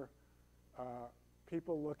for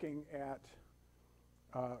people looking at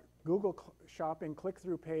Google Shopping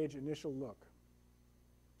click-through page initial look.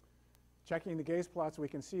 Checking the gaze plots, we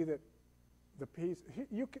can see that the piece,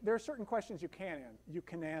 there are certain questions you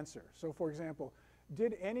can answer. So for example,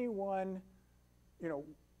 did anyone,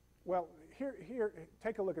 well, here,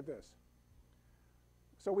 take a look at this.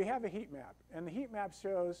 So we have a heat map, and the heat map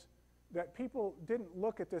shows that people didn't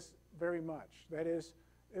look at this very much. That is,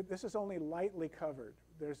 this is only lightly covered.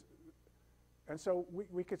 And so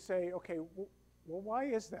we could say, okay, well, why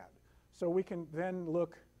is that? So we can then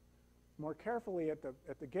look more carefully at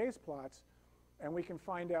the gaze plots, and we can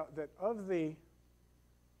find out that of the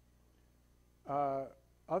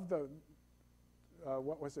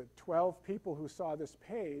what was it, 12 people who saw this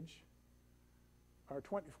page, or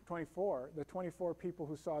 24, the 24 people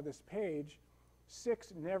who saw this page,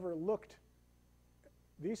 6 never looked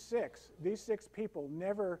these six people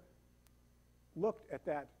never looked at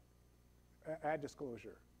that ad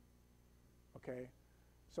disclosure, okay?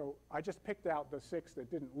 So I just picked out the 6 that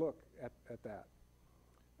didn't look at that.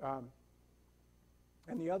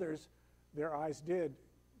 And the others, their eyes did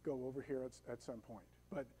go over here at some point.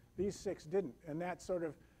 But these 6 didn't. And that sort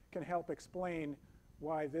of can help explain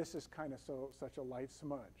why this is kind of such a light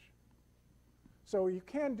smudge. So you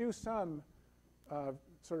can do some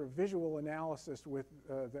sort of visual analysis with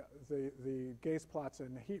the gaze plots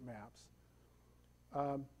and the heat maps.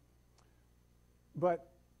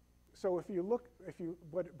 So if you look, if you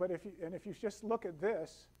just look at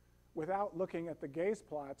this without looking at the gaze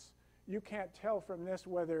plots, you can't tell from this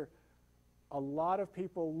whether a lot of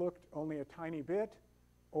people looked only a tiny bit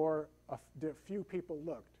or a few people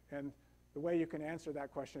looked. And the way you can answer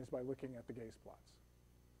that question is by looking at the gaze plots.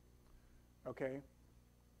 Okay?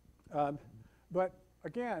 But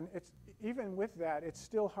again, even with that, it's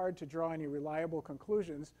still hard to draw any reliable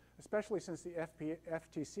conclusions, especially since the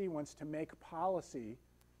FTC wants to make policy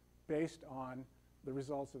based on the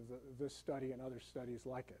results of this study and other studies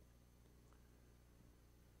like it.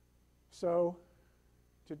 So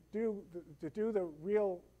to do the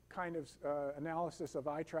real kind of analysis of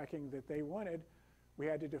eye tracking that they wanted, we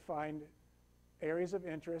had to define areas of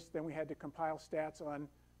interest. Then we had to compile stats on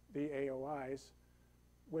the AOIs,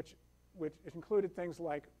 which included things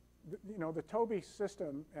like, the TOBY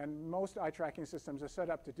system and most eye tracking systems are set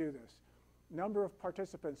up to do this. Number of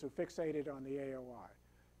participants who fixated on the AOI.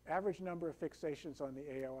 Average number of fixations on the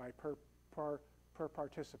AOI per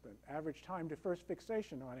participant. Average time to first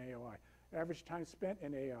fixation on AOI. Average time spent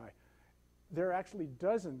in AI. There are actually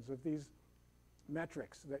dozens of these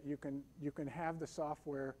metrics that you can have the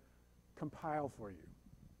software compile for you.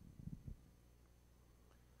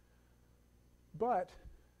 But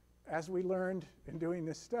as we learned in doing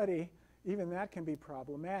this study, even that can be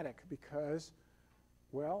problematic because,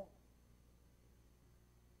 well,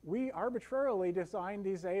 we arbitrarily designed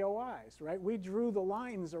these AOIs, right? We drew the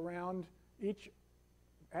lines around each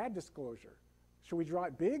ad disclosure. Should we draw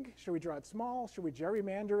it big? Should we draw it small? Should we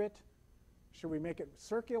gerrymander it? Should we make it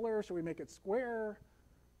circular? Should we make it square?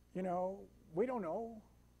 We don't know.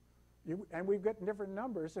 And we've got different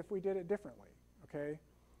numbers if we did it differently, okay?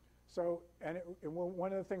 So,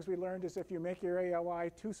 one of the things we learned is if you make your AOI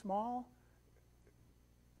too small,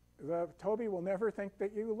 the TOBY will never think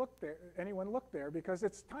that anyone looked there because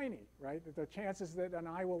it's tiny, right? The chances that an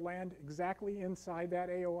eye will land exactly inside that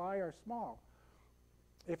AOI are small.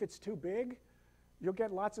 If it's too big, you'll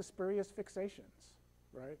get lots of spurious fixations,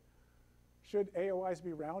 right? Should AOIs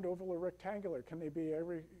be round, oval, or rectangular? Can they be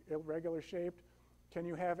every irregular shaped? Can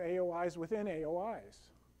you have AOIs within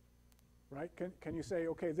AOIs, right? Can you say,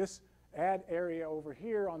 okay, this ad area over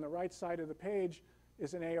here on the right side of the page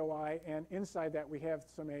is an AOI, and inside that we have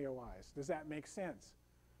some AOIs. Does that make sense?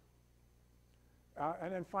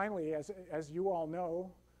 And then finally, as you all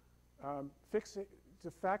know,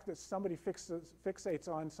 the fact that somebody fixates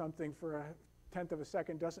on something for a 1/10 of a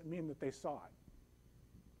second doesn't mean that they saw it.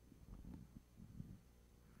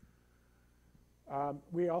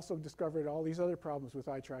 We also discovered all these other problems with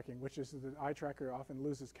eye tracking, which is that the eye tracker often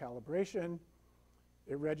loses calibration.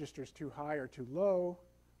 It registers too high or too low,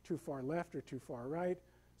 too far left or too far right.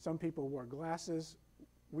 Some people wore glasses.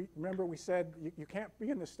 Remember we said you can't be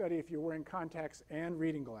in the study if you're wearing contacts and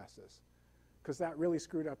reading glasses, because that really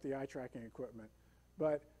screwed up the eye tracking equipment.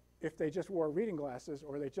 But if they just wore reading glasses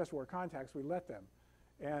or they just wore contacts, we let them.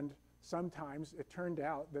 And sometimes it turned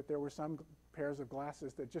out that there were some pairs of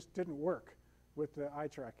glasses that just didn't work with the eye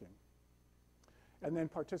tracking. And then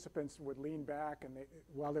participants would lean back and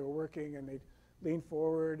while they were working, and they'd lean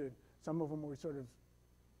forward, and some of them would sort of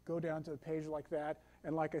go down to the page like that.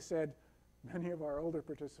 And like I said, many of our older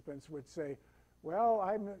participants would say, well,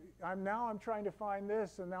 I'm trying to find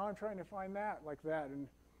this, and now I'm trying to find that, like that. And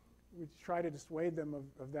we try to dissuade them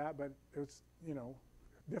of that, but it's,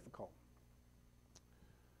 difficult.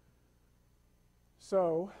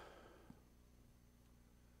 So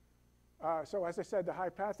as I said, the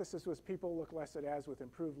hypothesis was people look less at ads with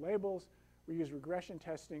improved labels. We use regression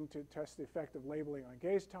testing to test the effect of labeling on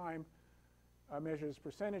gaze time. Measures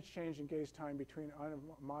percentage change in gaze time between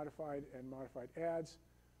unmodified and modified ads.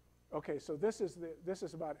 Okay, so this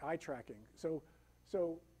is about eye tracking. So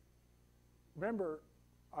remember,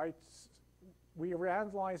 we were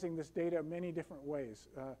analyzing this data many different ways.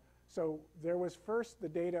 So there was first the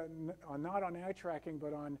data not on eye tracking,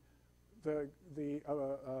 but on the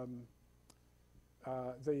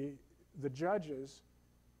judges'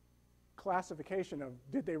 classification of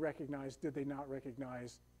did they recognize, did they not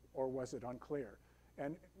recognize, or was it unclear?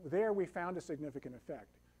 And there we found a significant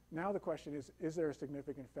effect. Now the question is there a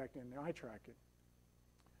significant effect in eye tracking?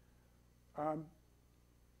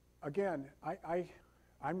 Again,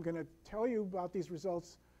 I'm going to tell you about these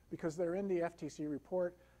results because they're in the FTC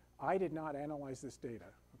report. I did not analyze this data,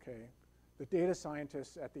 okay? The data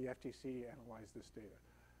scientists at the FTC analyzed this data.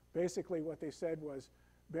 Basically, what they said was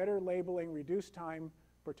better labeling, reduced time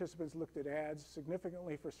participants looked at ads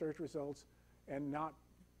significantly for search results and not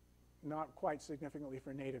quite significantly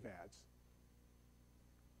for native ads,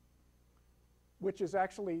 which is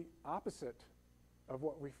actually opposite of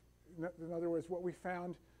what we've, in other words, what we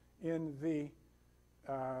found in the,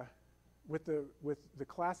 with the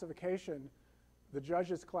classification, the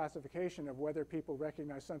judge's classification of whether people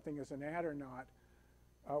recognize something as an ad or not.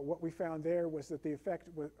 What we found there was that the effect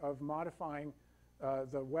of modifying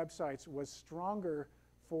the websites was stronger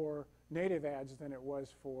for native ads than it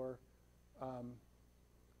was for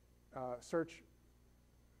search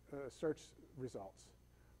results.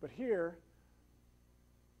 But here,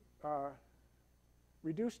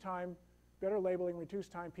 reduced time, better labeling,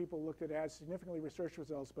 reduced time, people looked at ads significantly with search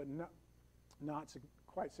results, but not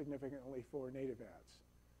quite significantly for native ads.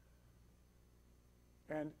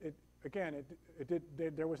 And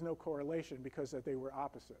there was no correlation because that they were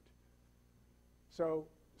opposite. So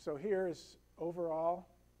here is overall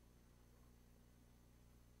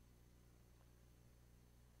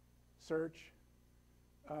search.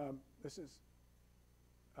 This is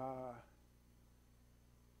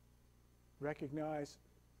recognize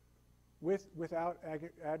without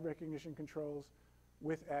ad recognition controls,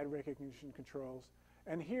 with ad recognition controls.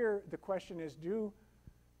 And here the question is, do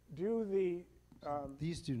the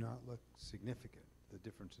these do not look significant, the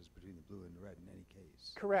differences between the blue and the red in any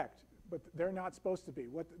case. Correct, but they're not supposed to be.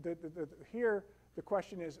 Here the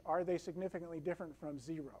question is, are they significantly different from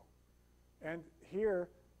 0? And here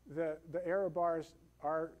the error bars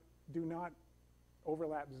do not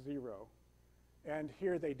overlap 0, and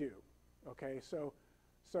here they do. Okay, so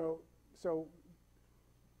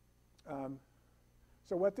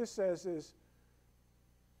what this says is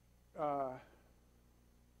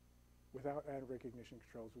without ad recognition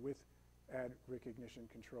controls, with ad recognition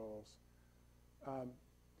controls.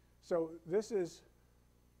 So this is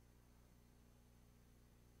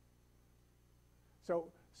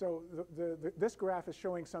this graph is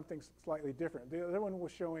showing something slightly different. The other one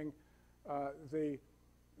was showing the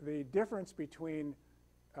difference between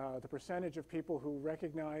the percentage of people who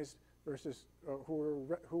recognized versus who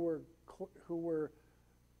were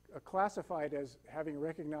classified as having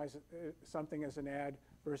recognized something as an ad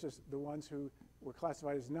versus the ones who were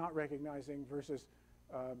classified as not recognizing versus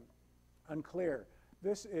unclear.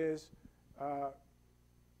 This is,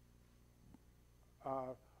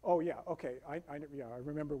 oh yeah, okay, I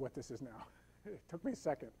remember what this is now. It took me a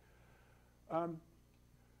second.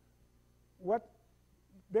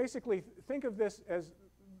 Basically, think of this as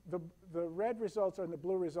the red results and the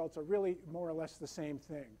blue results are really more or less the same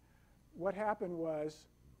thing. What happened was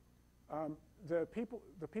the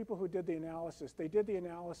people who did the analysis, they did the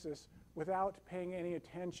analysis without paying any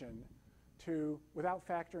attention to, without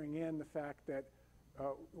factoring in the fact that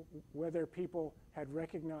whether people had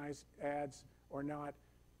recognized ads or not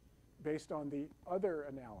based on the other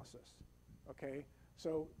analysis, okay?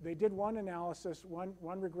 So they did one analysis,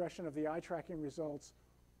 one regression of the eye tracking results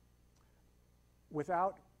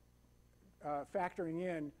without factoring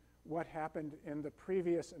in what happened in the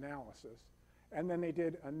previous analysis. And then they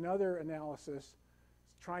did another analysis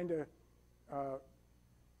trying to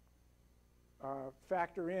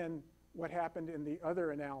factor in what happened in the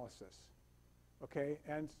other analysis, okay?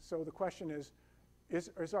 And so the question is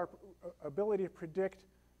our ability to predict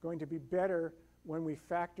going to be better when we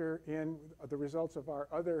factor in the results of our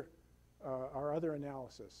other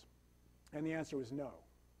analysis? And the answer was no.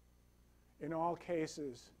 In all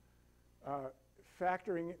cases,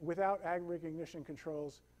 factoring without ad recognition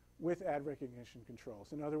controls, with ad recognition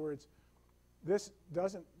controls. In other words, this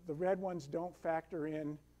doesn't, the red ones don't factor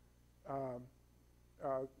in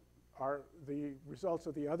the results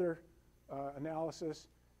of the other analysis,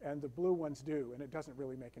 and the blue ones do, and it doesn't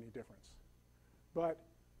really make any difference. But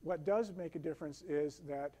what does make a difference is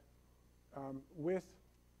that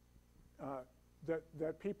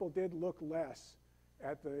that people did look less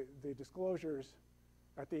at the disclosures,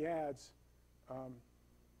 at the ads.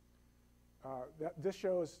 This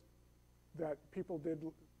shows that people did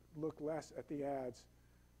look less at the ads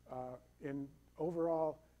in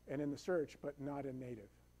overall and in the search, but not in native.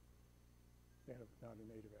 Not in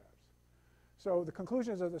native ads. So the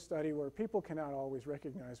conclusions of the study were people cannot always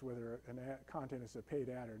recognize whether content is a paid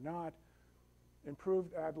ad or not.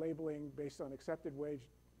 Improved ad labeling based on accepted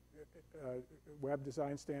web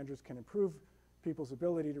design standards can improve people's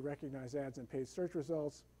ability to recognize ads in paid search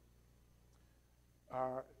results.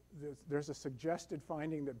 There's a suggested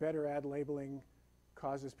finding that better ad labeling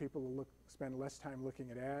causes people to spend less time looking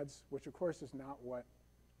at ads, which of course is not what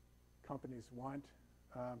companies want.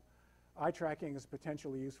 Eye tracking is a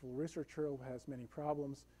potentially useful research tool, has many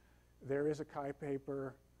problems. There is a CHI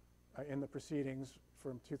paper in the proceedings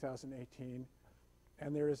from 2018,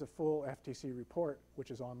 and there is a full FTC report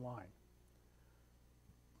which is online.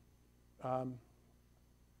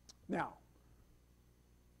 Now,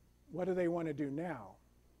 what do they want to do now?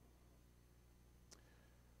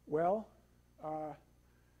 Well,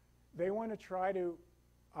 they want to try to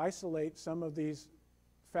isolate some of these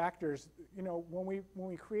factors. You know, when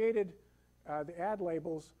we created the ad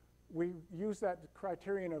labels, we used that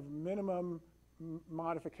criterion of minimum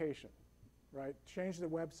modification, right? Change the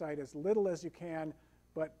website as little as you can,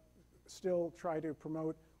 but still try to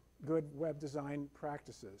promote good web design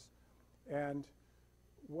practices. And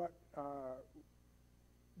but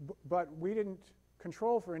we didn't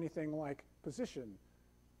control for anything like position,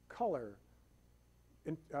 color,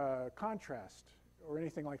 contrast, or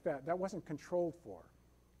anything like that. That wasn't controlled for.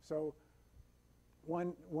 So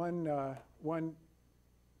one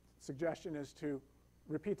suggestion is to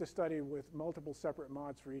repeat the study with multiple separate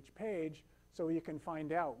mods for each page so you can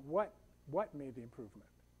find out what made the improvement.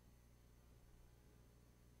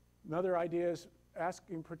 Another idea is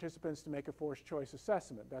asking participants to make a forced choice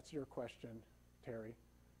assessment. That's your question, Terry.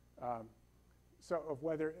 So of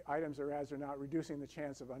whether items are ads or not, reducing the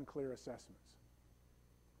chance of unclear assessments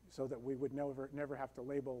so that we would never have to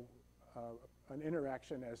label an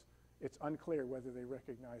interaction as it's unclear whether they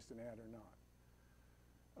recognized an ad or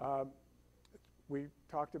not. We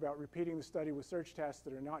talked about repeating the study with search tasks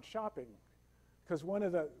that are not shopping, because one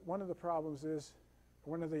of the problems is,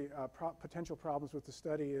 one of the potential problems with the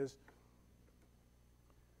study is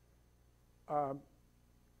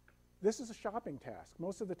this is a shopping task.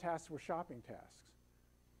 Most of the tasks were shopping tasks.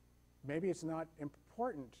 Maybe it's not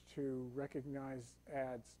important to recognize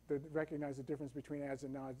ads, recognize the difference between ads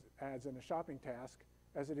and non-ads in a shopping task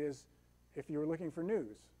as it is if you were looking for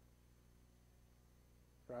news,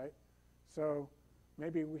 right? So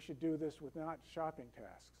maybe we should do this with not shopping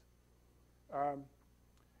tasks.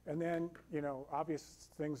 And then, you know, obvious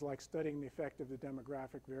things like studying the effect of the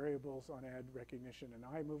demographic variables on ad recognition and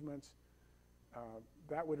eye movements.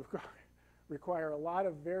 That would require a lot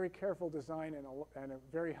of very careful design and a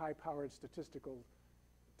very high-powered statistical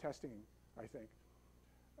testing, I think.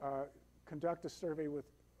 Conduct a survey with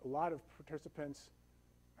a lot of participants,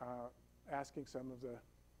 asking some of the,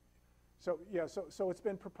 so it's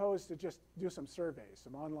been proposed to just do some surveys,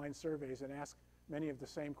 some online surveys, and ask many of the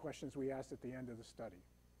same questions we asked at the end of the study.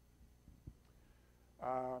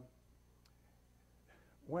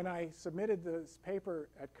 When I submitted this paper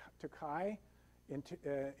to CHI in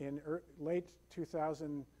late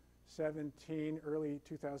 2017, early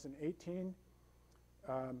 2018,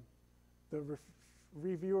 the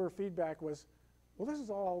reviewer feedback was, well, this is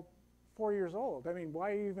all 4 years old. I mean,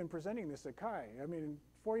 why are you even presenting this at CHI? I mean,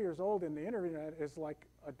 4 years old in the internet is like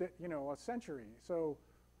a century. So,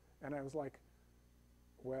 and I was like,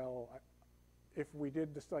 well, if we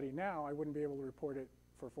did the study now, I wouldn't be able to report it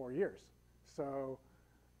for 4 years. So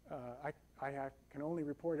I can only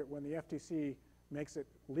report it when the FTC makes it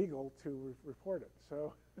legal to report it.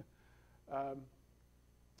 So,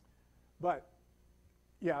 but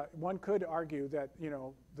yeah, one could argue that, you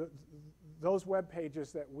know, those web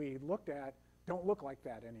pages that we looked at don't look like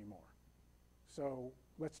that anymore. So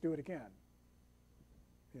let's do it again,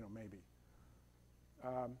 you know, maybe.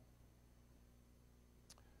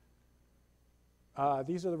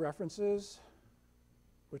 These are the references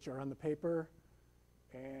which are on the paper,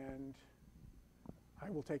 and I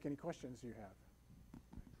will take any questions you have.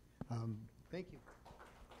 Thank you.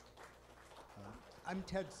 I'm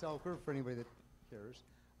Ted Selker, for anybody that cares.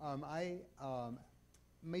 I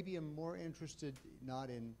maybe am more interested not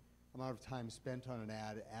in amount of time spent on an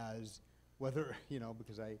ad as whether, you know,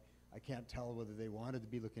 because I can't tell whether they wanted to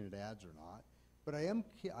be looking at ads or not. But I am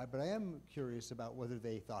curious about whether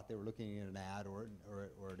they thought they were looking at an ad or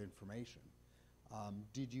at information.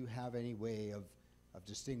 Did you have any way of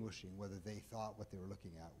distinguishing whether they thought what they were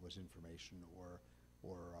looking at was information or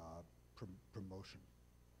promotion?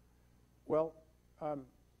 Well,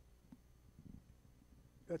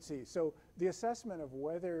 let's see. So the assessment of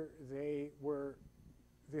whether they were,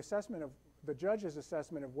 the judge's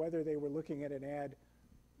assessment of whether they were looking at an ad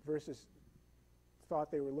versus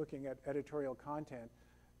thought they were looking at editorial content,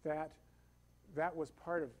 that was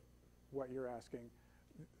part of what you're asking.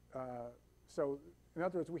 So in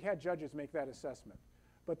other words, we had judges make that assessment.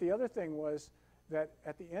 But the other thing was that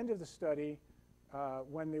at the end of the study,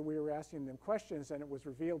 when we were asking them questions and it was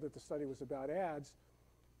revealed that the study was about ads,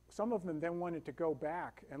 some of them then wanted to go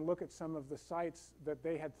back and look at some of the sites that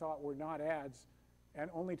they had thought were not ads, and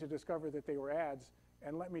only to discover that they were ads.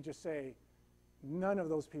 And let me just say, none of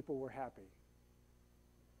those people were happy.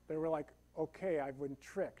 They were like, okay, I've been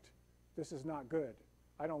tricked. This is not good.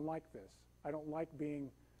 I don't like this. I don't like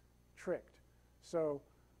being tricked. So,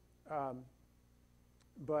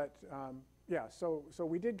 yeah, so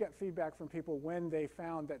we did get feedback from people when they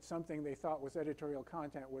found that something they thought was editorial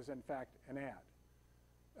content was in fact an ad.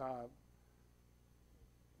 I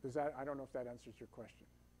don't know if that answers your question.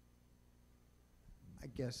 I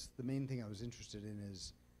guess the main thing I was interested in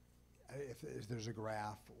is if there's a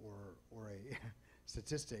graph or a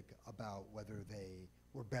statistic about whether they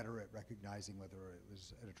were better at recognizing whether it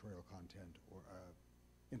was editorial content or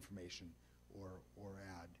information or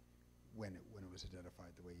ad when it was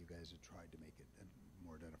identified the way you guys had tried to make it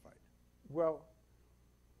more identified. Well,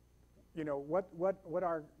 you know, what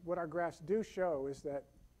our graphs do show is that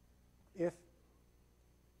if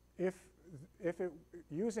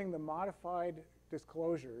using the modified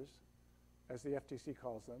disclosures, as the FTC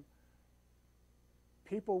calls them,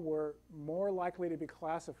 people were more likely to be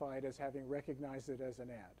classified as having recognized it as an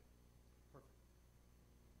ad. Perfect.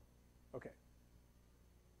 Okay.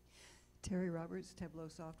 Terry Roberts, Tableau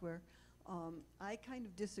Software. I kind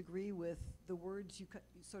of disagree with the words you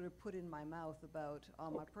sort of put in my mouth about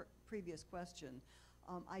my previous question.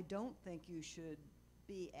 I don't think you should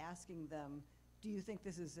be asking them, do you think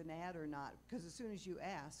this is an ad or not? Because as soon as you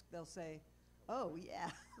ask, they'll say, oh, yeah,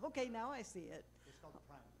 okay, now I see it. It's called the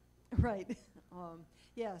prime. Right.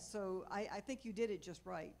 Yeah, so I think you did it just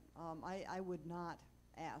right. I would not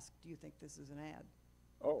ask, do you think this is an ad?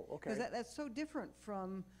 Oh, okay. Because that's so different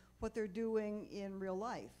from what they're doing in real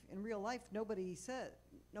life. In real life, nobody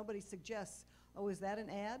suggests, oh, is that an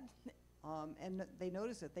ad? And they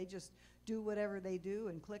notice it. They just do whatever they do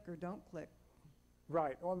and click or don't click.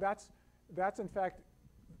 Right. Well, that's in fact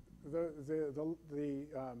the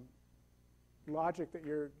logic that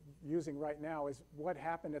you're using right now is what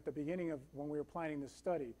happened at the beginning of when we were planning this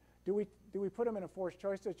study. Do we put them in a forced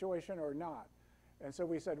choice situation or not? And so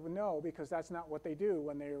we said, well, no, because that's not what they do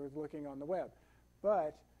when they were looking on the web.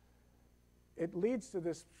 But it leads to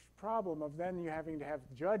this problem of then you having to have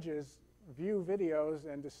judges view videos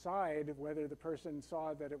and decide whether the person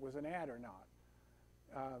saw that it was an ad or not.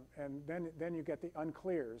 And then you get the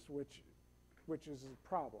unclears, which is a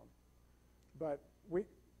problem. But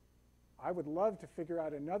I would love to figure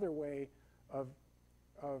out another way of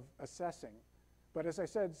assessing. But as I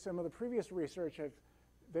said, some of the previous research,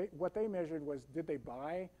 what they measured was, did they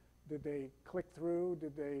buy? Did they click through?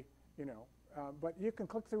 Did they, you know? But you can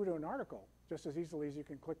click through to an article just as easily as you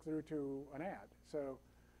can click through to an ad. So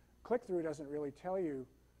click through doesn't really tell you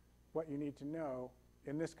what you need to know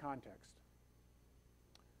in this context.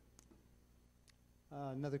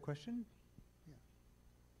 Another question?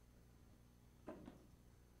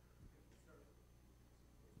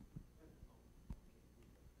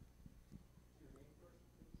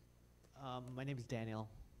 My name is Daniel.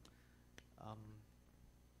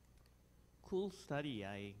 Cool study.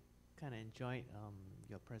 I kind of enjoyed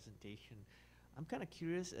your presentation. I'm kind of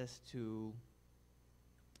curious as to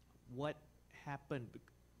what happened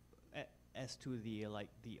as to the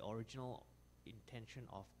the original intention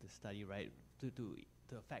of the study, right? To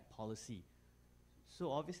affect policy.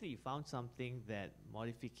 So obviously you found something that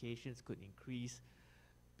modifications could increase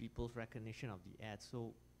people's recognition of the ad.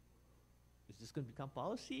 So is this going to become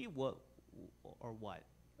policy? Or what?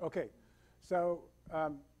 Okay, so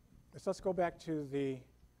let's go back to the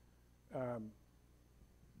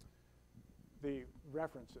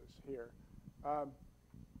references here.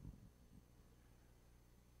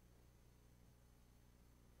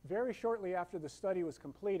 Very shortly after the study was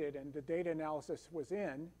completed and the data analysis was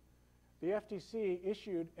in, the FTC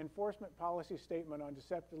issued enforcement policy statement on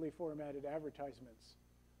deceptively formatted advertisements.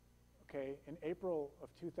 Okay, in April of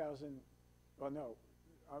 2000. Well, no.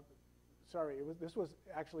 Sorry, this was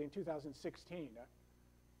actually in 2016.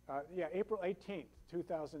 Yeah, April 18th,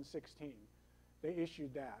 2016, they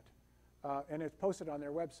issued that. And it's posted on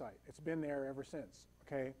their website. It's been there ever since,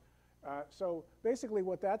 okay? So basically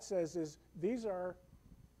what that says is this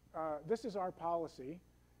is our policy.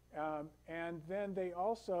 And then they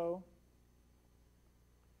also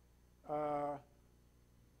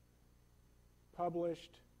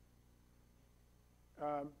published,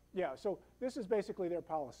 yeah, so this is basically their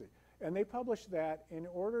policy. And they published that in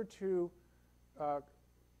order to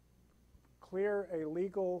clear a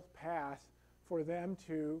legal path for them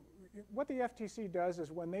to, what the FTC does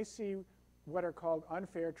is when they see what are called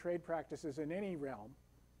unfair trade practices in any realm,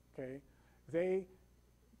 okay, they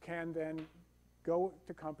can then go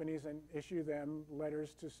to companies and issue them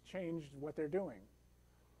letters to change what they're doing.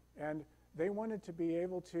 And they wanted to be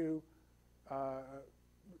able to,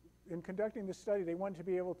 in conducting this study, they wanted to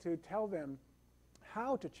be able to tell them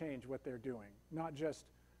how to change what they're doing, not just,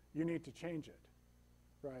 you need to change it,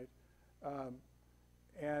 right?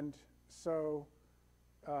 And so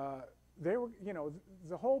they were, you know,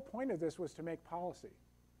 the whole point of this was to make policy.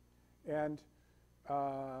 And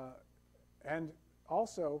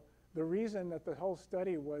also, the reason that the whole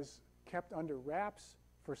study was kept under wraps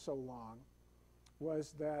for so long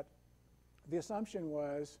was that the assumption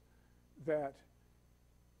was that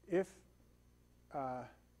if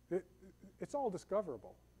it's all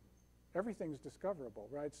discoverable, everything's discoverable,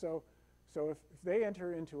 right? So if they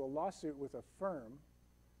enter into a lawsuit with a firm,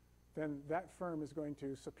 then that firm is going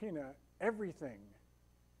to subpoena everything,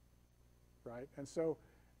 right? And so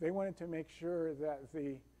they wanted to make sure that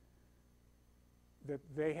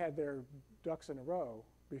they had their ducks in a row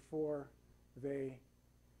before they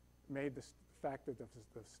made the fact of the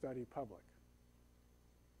study public,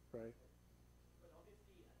 right? But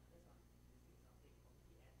obviously, unless I'm missing something from the end,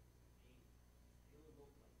 they still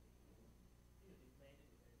look like they blend it with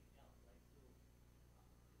everything else, right? So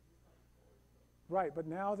this is not enforced. Right, but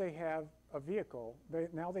now they have a vehicle.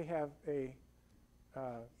 Now they have a.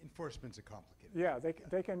 Enforcement's a complicated. Yeah, they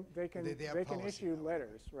can have policy issue now.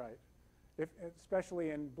 letters, right?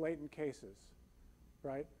 Especially in blatant cases,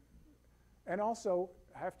 right? And also,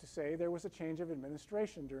 I have to say, there was a change of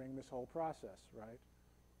administration during this whole process, right?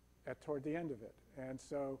 Toward the end of it, and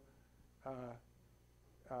so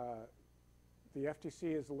the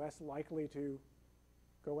FTC is less likely to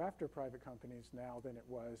go after private companies now than it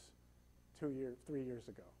was 3 years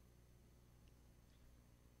ago.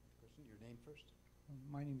 Question, your name first?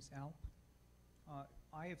 My name is Al.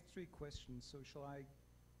 I have 3 questions, so shall I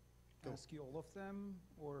Go. ask you all of them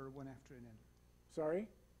or one after another? Sorry?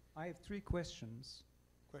 I have 3 questions.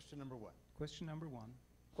 Question number 1. Question number 1.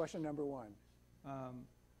 Question number 1.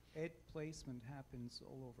 Ad placement happens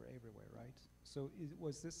all over everywhere, right? So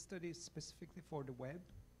was this study specifically for the web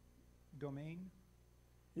domain?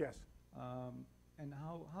 Yes. And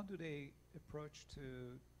how do they approach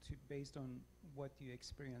to based on what you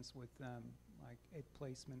experience with like ad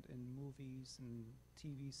placement in movies and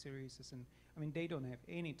TV series? And I mean, they don't have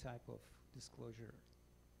any type of disclosure,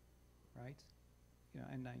 right? You know,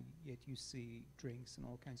 and yet you see drinks and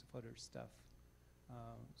all kinds of other stuff.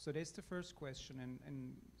 So that's the first question,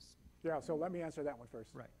 and Yeah, so let me answer that one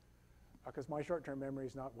first. right. Because my short-term memory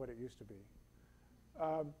is not what it used to be.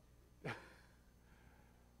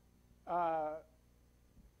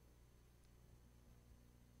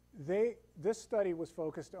 This study was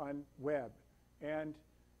focused on web, and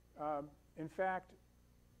in fact,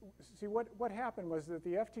 see what happened was that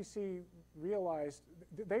the FTC realized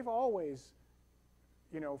they've always,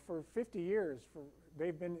 you know, for 50 years,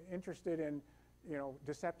 they've been interested in, you know,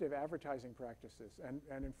 deceptive advertising practices and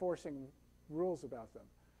enforcing rules about them,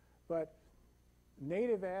 but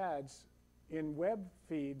native ads in web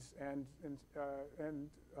feeds and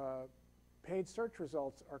paid search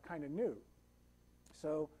results are kind of new.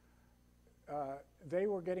 So they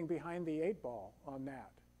were getting behind the 8 ball on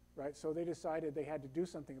that, right? So they decided they had to do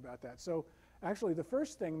something about that. So actually the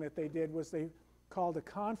first thing that they did was they called a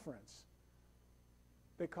conference.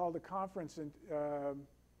 They called a conference, and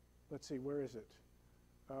let's see, where is it?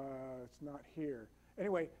 It's not here.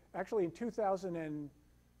 Anyway, actually in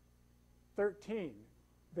 2013,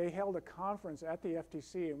 they held a conference at the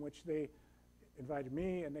FTC in which they invited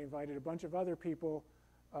me and they invited a bunch of other people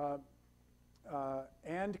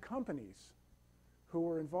and companies who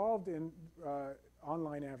were involved in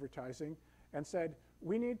online advertising, and said,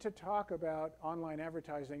 we need to talk about online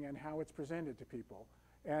advertising and how it's presented to people.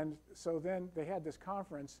 And so then they had this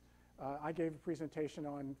conference. I gave a presentation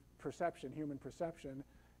on perception, human perception,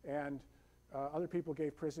 and other people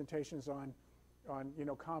gave presentations on you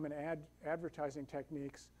know, common advertising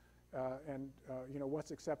techniques and you know,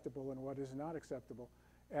 what's acceptable and what is not acceptable.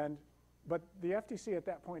 But the FTC at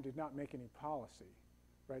that point did not make any policy,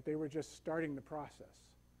 right? They were just starting the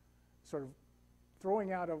process, sort of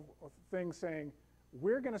throwing out a thing saying,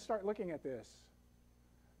 we're going to start looking at this.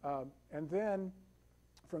 And then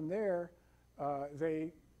from there,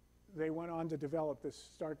 they went on to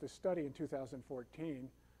start this study in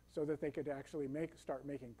 2014 so that they could actually start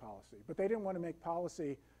making policy. But they didn't want to make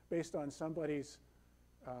policy based on somebody's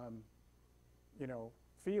you know,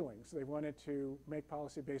 feelings. They wanted to make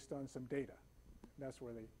policy based on some data. That's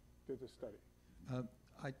where they did the study.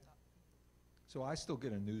 So I still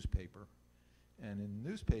get a newspaper, and in the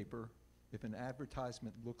newspaper, If an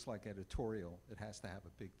advertisement looks like editorial, it has to have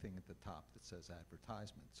a big thing at the top that says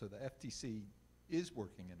advertisement. So the FTC is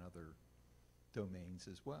working in other domains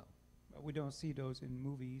as well. But we don't see those in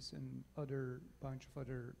movies and other bunch of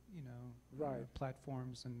other, Right.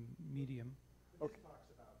 platforms and medium. Okay.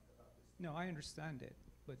 No, I understand it,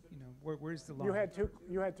 but where's the line?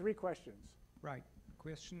 You had 3 questions. Right.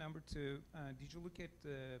 Question number 2, did you look at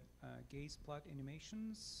the gaze plot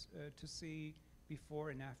animations to see before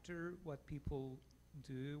and after what people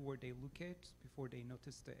do, where they look at before they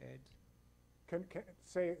notice the ad?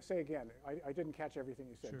 Say again. I didn't catch everything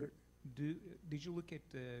you said. Sure. Did you look at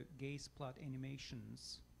the gaze plot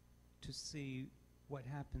animations to see what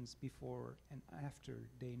happens before and after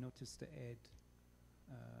they notice the ad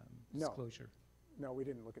disclosure? No, we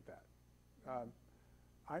didn't look at that.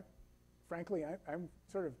 Frankly, I'm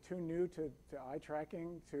sort of too new to eye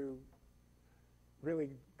tracking to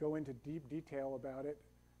really go into deep detail about it.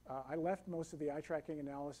 I left most of the eye tracking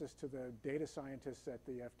analysis to the data scientists at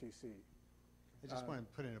the FTC. I just want to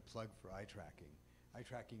put in a plug for eye tracking. Eye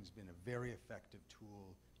tracking's been a very effective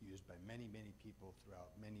tool used by many, many people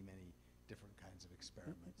throughout many, many different kinds of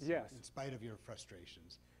experiments. Yes. In spite of your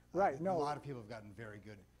frustrations. Right, no. A lot of people have gotten very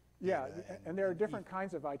good. Yeah, data and there are different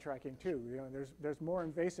kinds of eye tracking too. There's more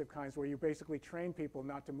invasive kinds where you basically train people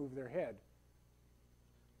not to move their head.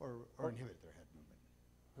 Or inhibit their head movement.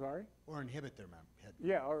 Sorry? Or inhibit their head movement.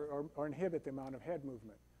 Yeah, or inhibit the amount of head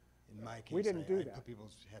movement. In my case, we didn't do I that. put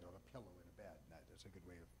people's head on a pillow in a bed. That's a good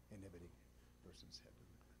way of inhibiting a person's head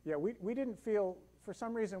movement. Yeah, we didn't feel, for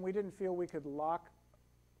some reason, we didn't feel we could lock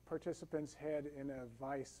participants' head in a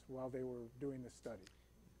vise while they were doing the study.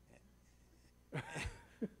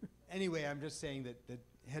 Anyway, I'm just saying that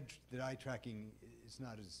eye tracking is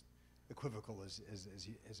not as equivocal as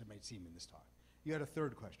it might seem in this talk. You had a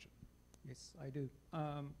third question. Yes, I do.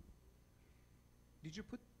 Did you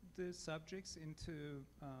put the subjects into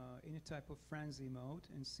any type of frenzy mode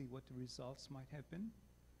and see what the results might have been?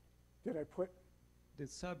 Did I put? The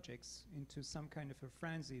subjects into some kind of a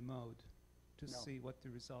frenzy mode to No. see what the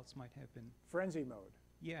results might have been? Frenzy mode.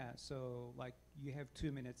 Yeah, so like you have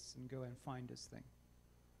 2 minutes and go and find this thing.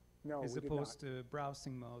 No, As we did opposed not. to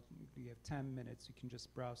browsing mode, you have 10 minutes, you can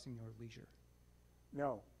just browse in your leisure.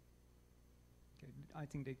 No. Okay. I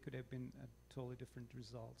think they could have been totally different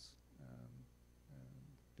results,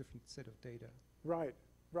 different set of data. Right,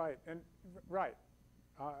 and right.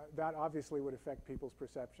 That obviously would affect people's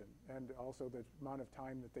perception and also the amount of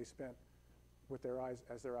time that they spent with their eyes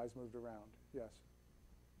as their eyes moved around. Yes.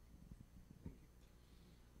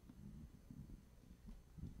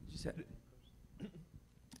 Just had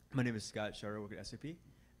my name is Scott Schauer, I work at SAP.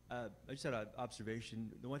 I just had an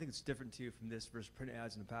observation. The one thing that's different too from this versus print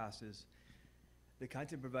ads in the past is the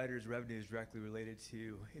content provider's revenue is directly related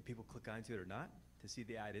to if people click onto it or not to see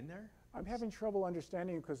the ad in there. I'm having trouble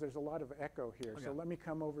understanding you because there's a lot of echo here. Okay. So let me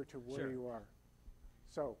come over to where Sure. you are.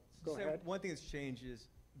 So go So ahead. one thing that's changed is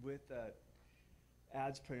with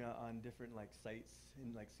ads printed on different like sites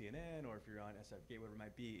in like CNN or if you're on SF Gate, whatever it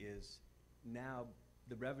might be, is now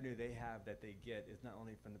the revenue they have that they get is not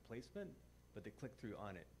only from the placement, but the click-through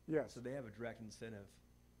on it. Yes. So they have a direct incentive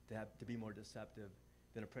to be more deceptive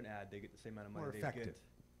than a print ad. They get the same amount of money More they effective. get.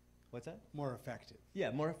 What's that? More effective.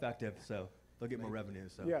 Yeah, more effective, so they'll get more revenue.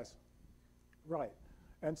 So Yes. Right.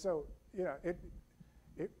 And so, it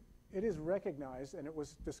is recognized, and it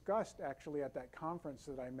was discussed actually at that conference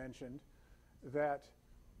that I mentioned, that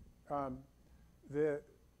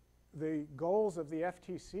the goals of the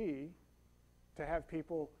FTC to have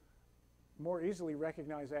people more easily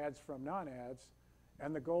recognize ads from non-ads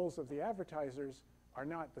and the goals of the advertisers are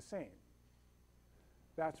not the same.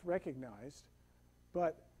 That's recognized,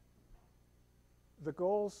 but the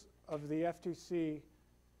goals of the FTC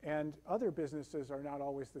and other businesses are not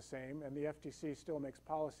always the same, and the FTC still makes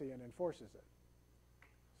policy and enforces it.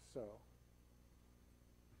 So.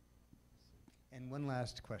 And one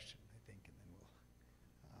last question, I think, and then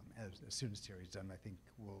we'll, as soon as Terry's done, I think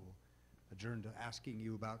we'll adjourn to asking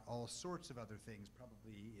you about all sorts of other things,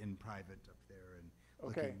 probably in private up there, and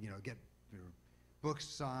Okay. looking, get your books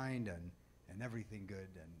signed and everything good,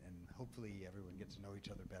 and hopefully everyone gets to know each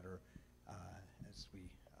other better as we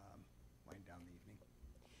wind down the evening.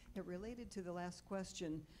 It related to the last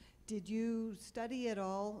question. Did you study at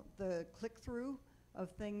all the click-through of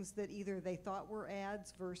things that either they thought were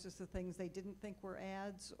ads versus the things they didn't think were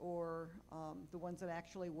ads, or the ones that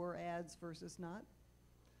actually were ads versus not?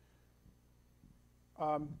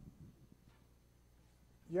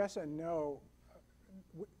 Yes and no.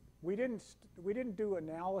 We didn't do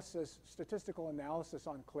statistical analysis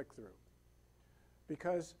on click-through,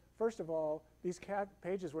 because first of all, these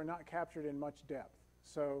pages were not captured in much depth.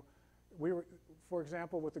 So for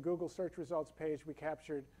example, with the Google search results page, they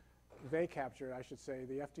captured, I should say,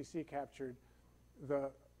 the FTC captured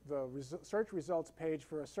the search results page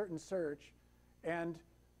for a certain search and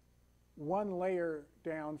one layer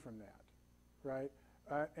down from that, right?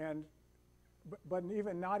 But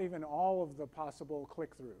not even all of the possible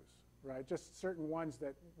click-throughs, right? Just certain ones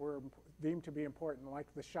that were deemed to be important, like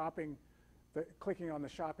clicking on the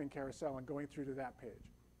shopping carousel and going through to that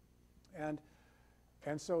page.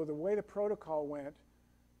 And so the way the protocol went,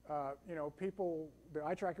 the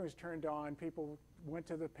eye tracking was turned on, people went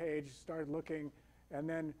to the page, started looking, and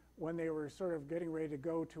then when they were sort of getting ready to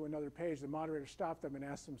go to another page, the moderator stopped them and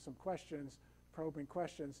asked them some questions, probing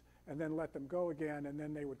questions, and then let them go again, and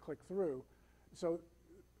then they would click through. So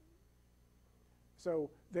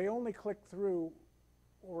they only clicked through,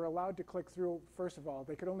 or were allowed to click through, first of all,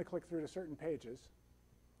 they could only click through to certain pages,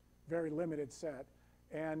 very limited set,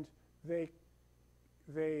 and they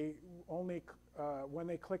only, when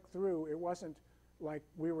they clicked through, it wasn't like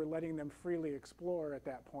we were letting them freely explore at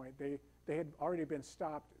that point. They had already been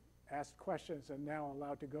stopped, asked questions, and now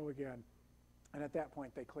allowed to go again. And at that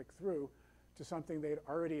point, they clicked through to something they'd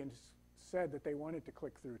already said that they wanted to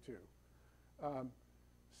click through to.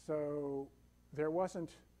 So there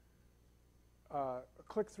wasn't a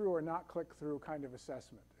click-through or not click-through kind of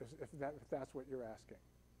assessment, if that's what you're asking.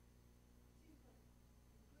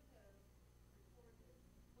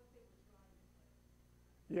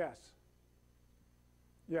 Yes.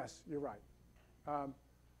 Yes, you're right.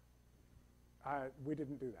 We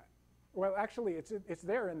didn't do that. Well, actually, it's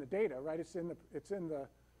there in the data, right? It's in the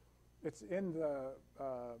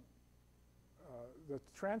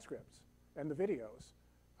transcripts and the videos,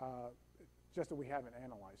 just that we haven't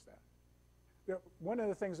analyzed that. One of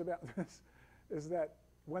the things about this is that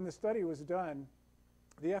when the study was done,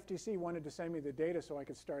 the FTC wanted to send me the data so I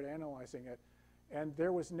could start analyzing it, and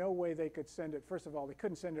there was no way they could send it. First of all, they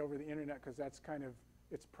couldn't send it over the internet because that's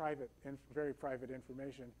it's private, very private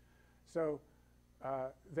information. So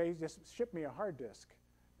they just shipped me a hard disk,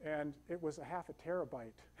 and it was a half a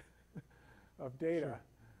terabyte of data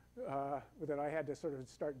that I had to sort of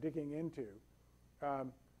start digging into.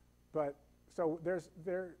 But so there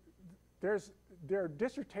are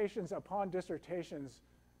dissertations upon dissertations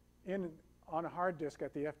on a hard disk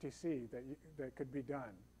at the FTC that could be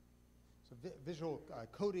done. So visual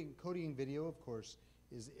coding video, of course,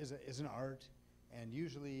 is an art, and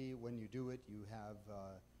usually when you do it, you have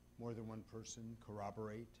more than one person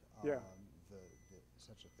corroborate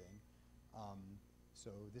such a thing.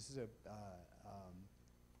 So this is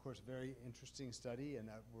of course, a very interesting study, and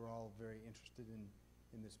we're all very interested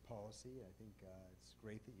in this policy. I think it's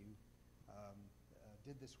great that you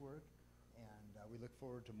did this work, and we look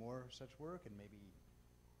forward to more such work, and maybe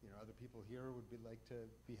other people here would like to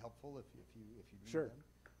be helpful if you need Sure.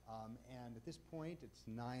 them. And at this point, it's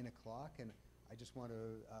 9 o'clock, and I just want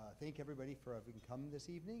to thank everybody for having come this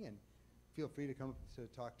evening, and feel free to come to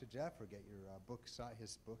talk to Jeff or get your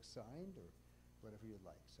his book signed or whatever you'd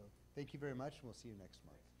like. So thank you very much, and we'll see you next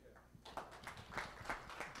month.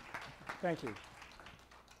 Thank you.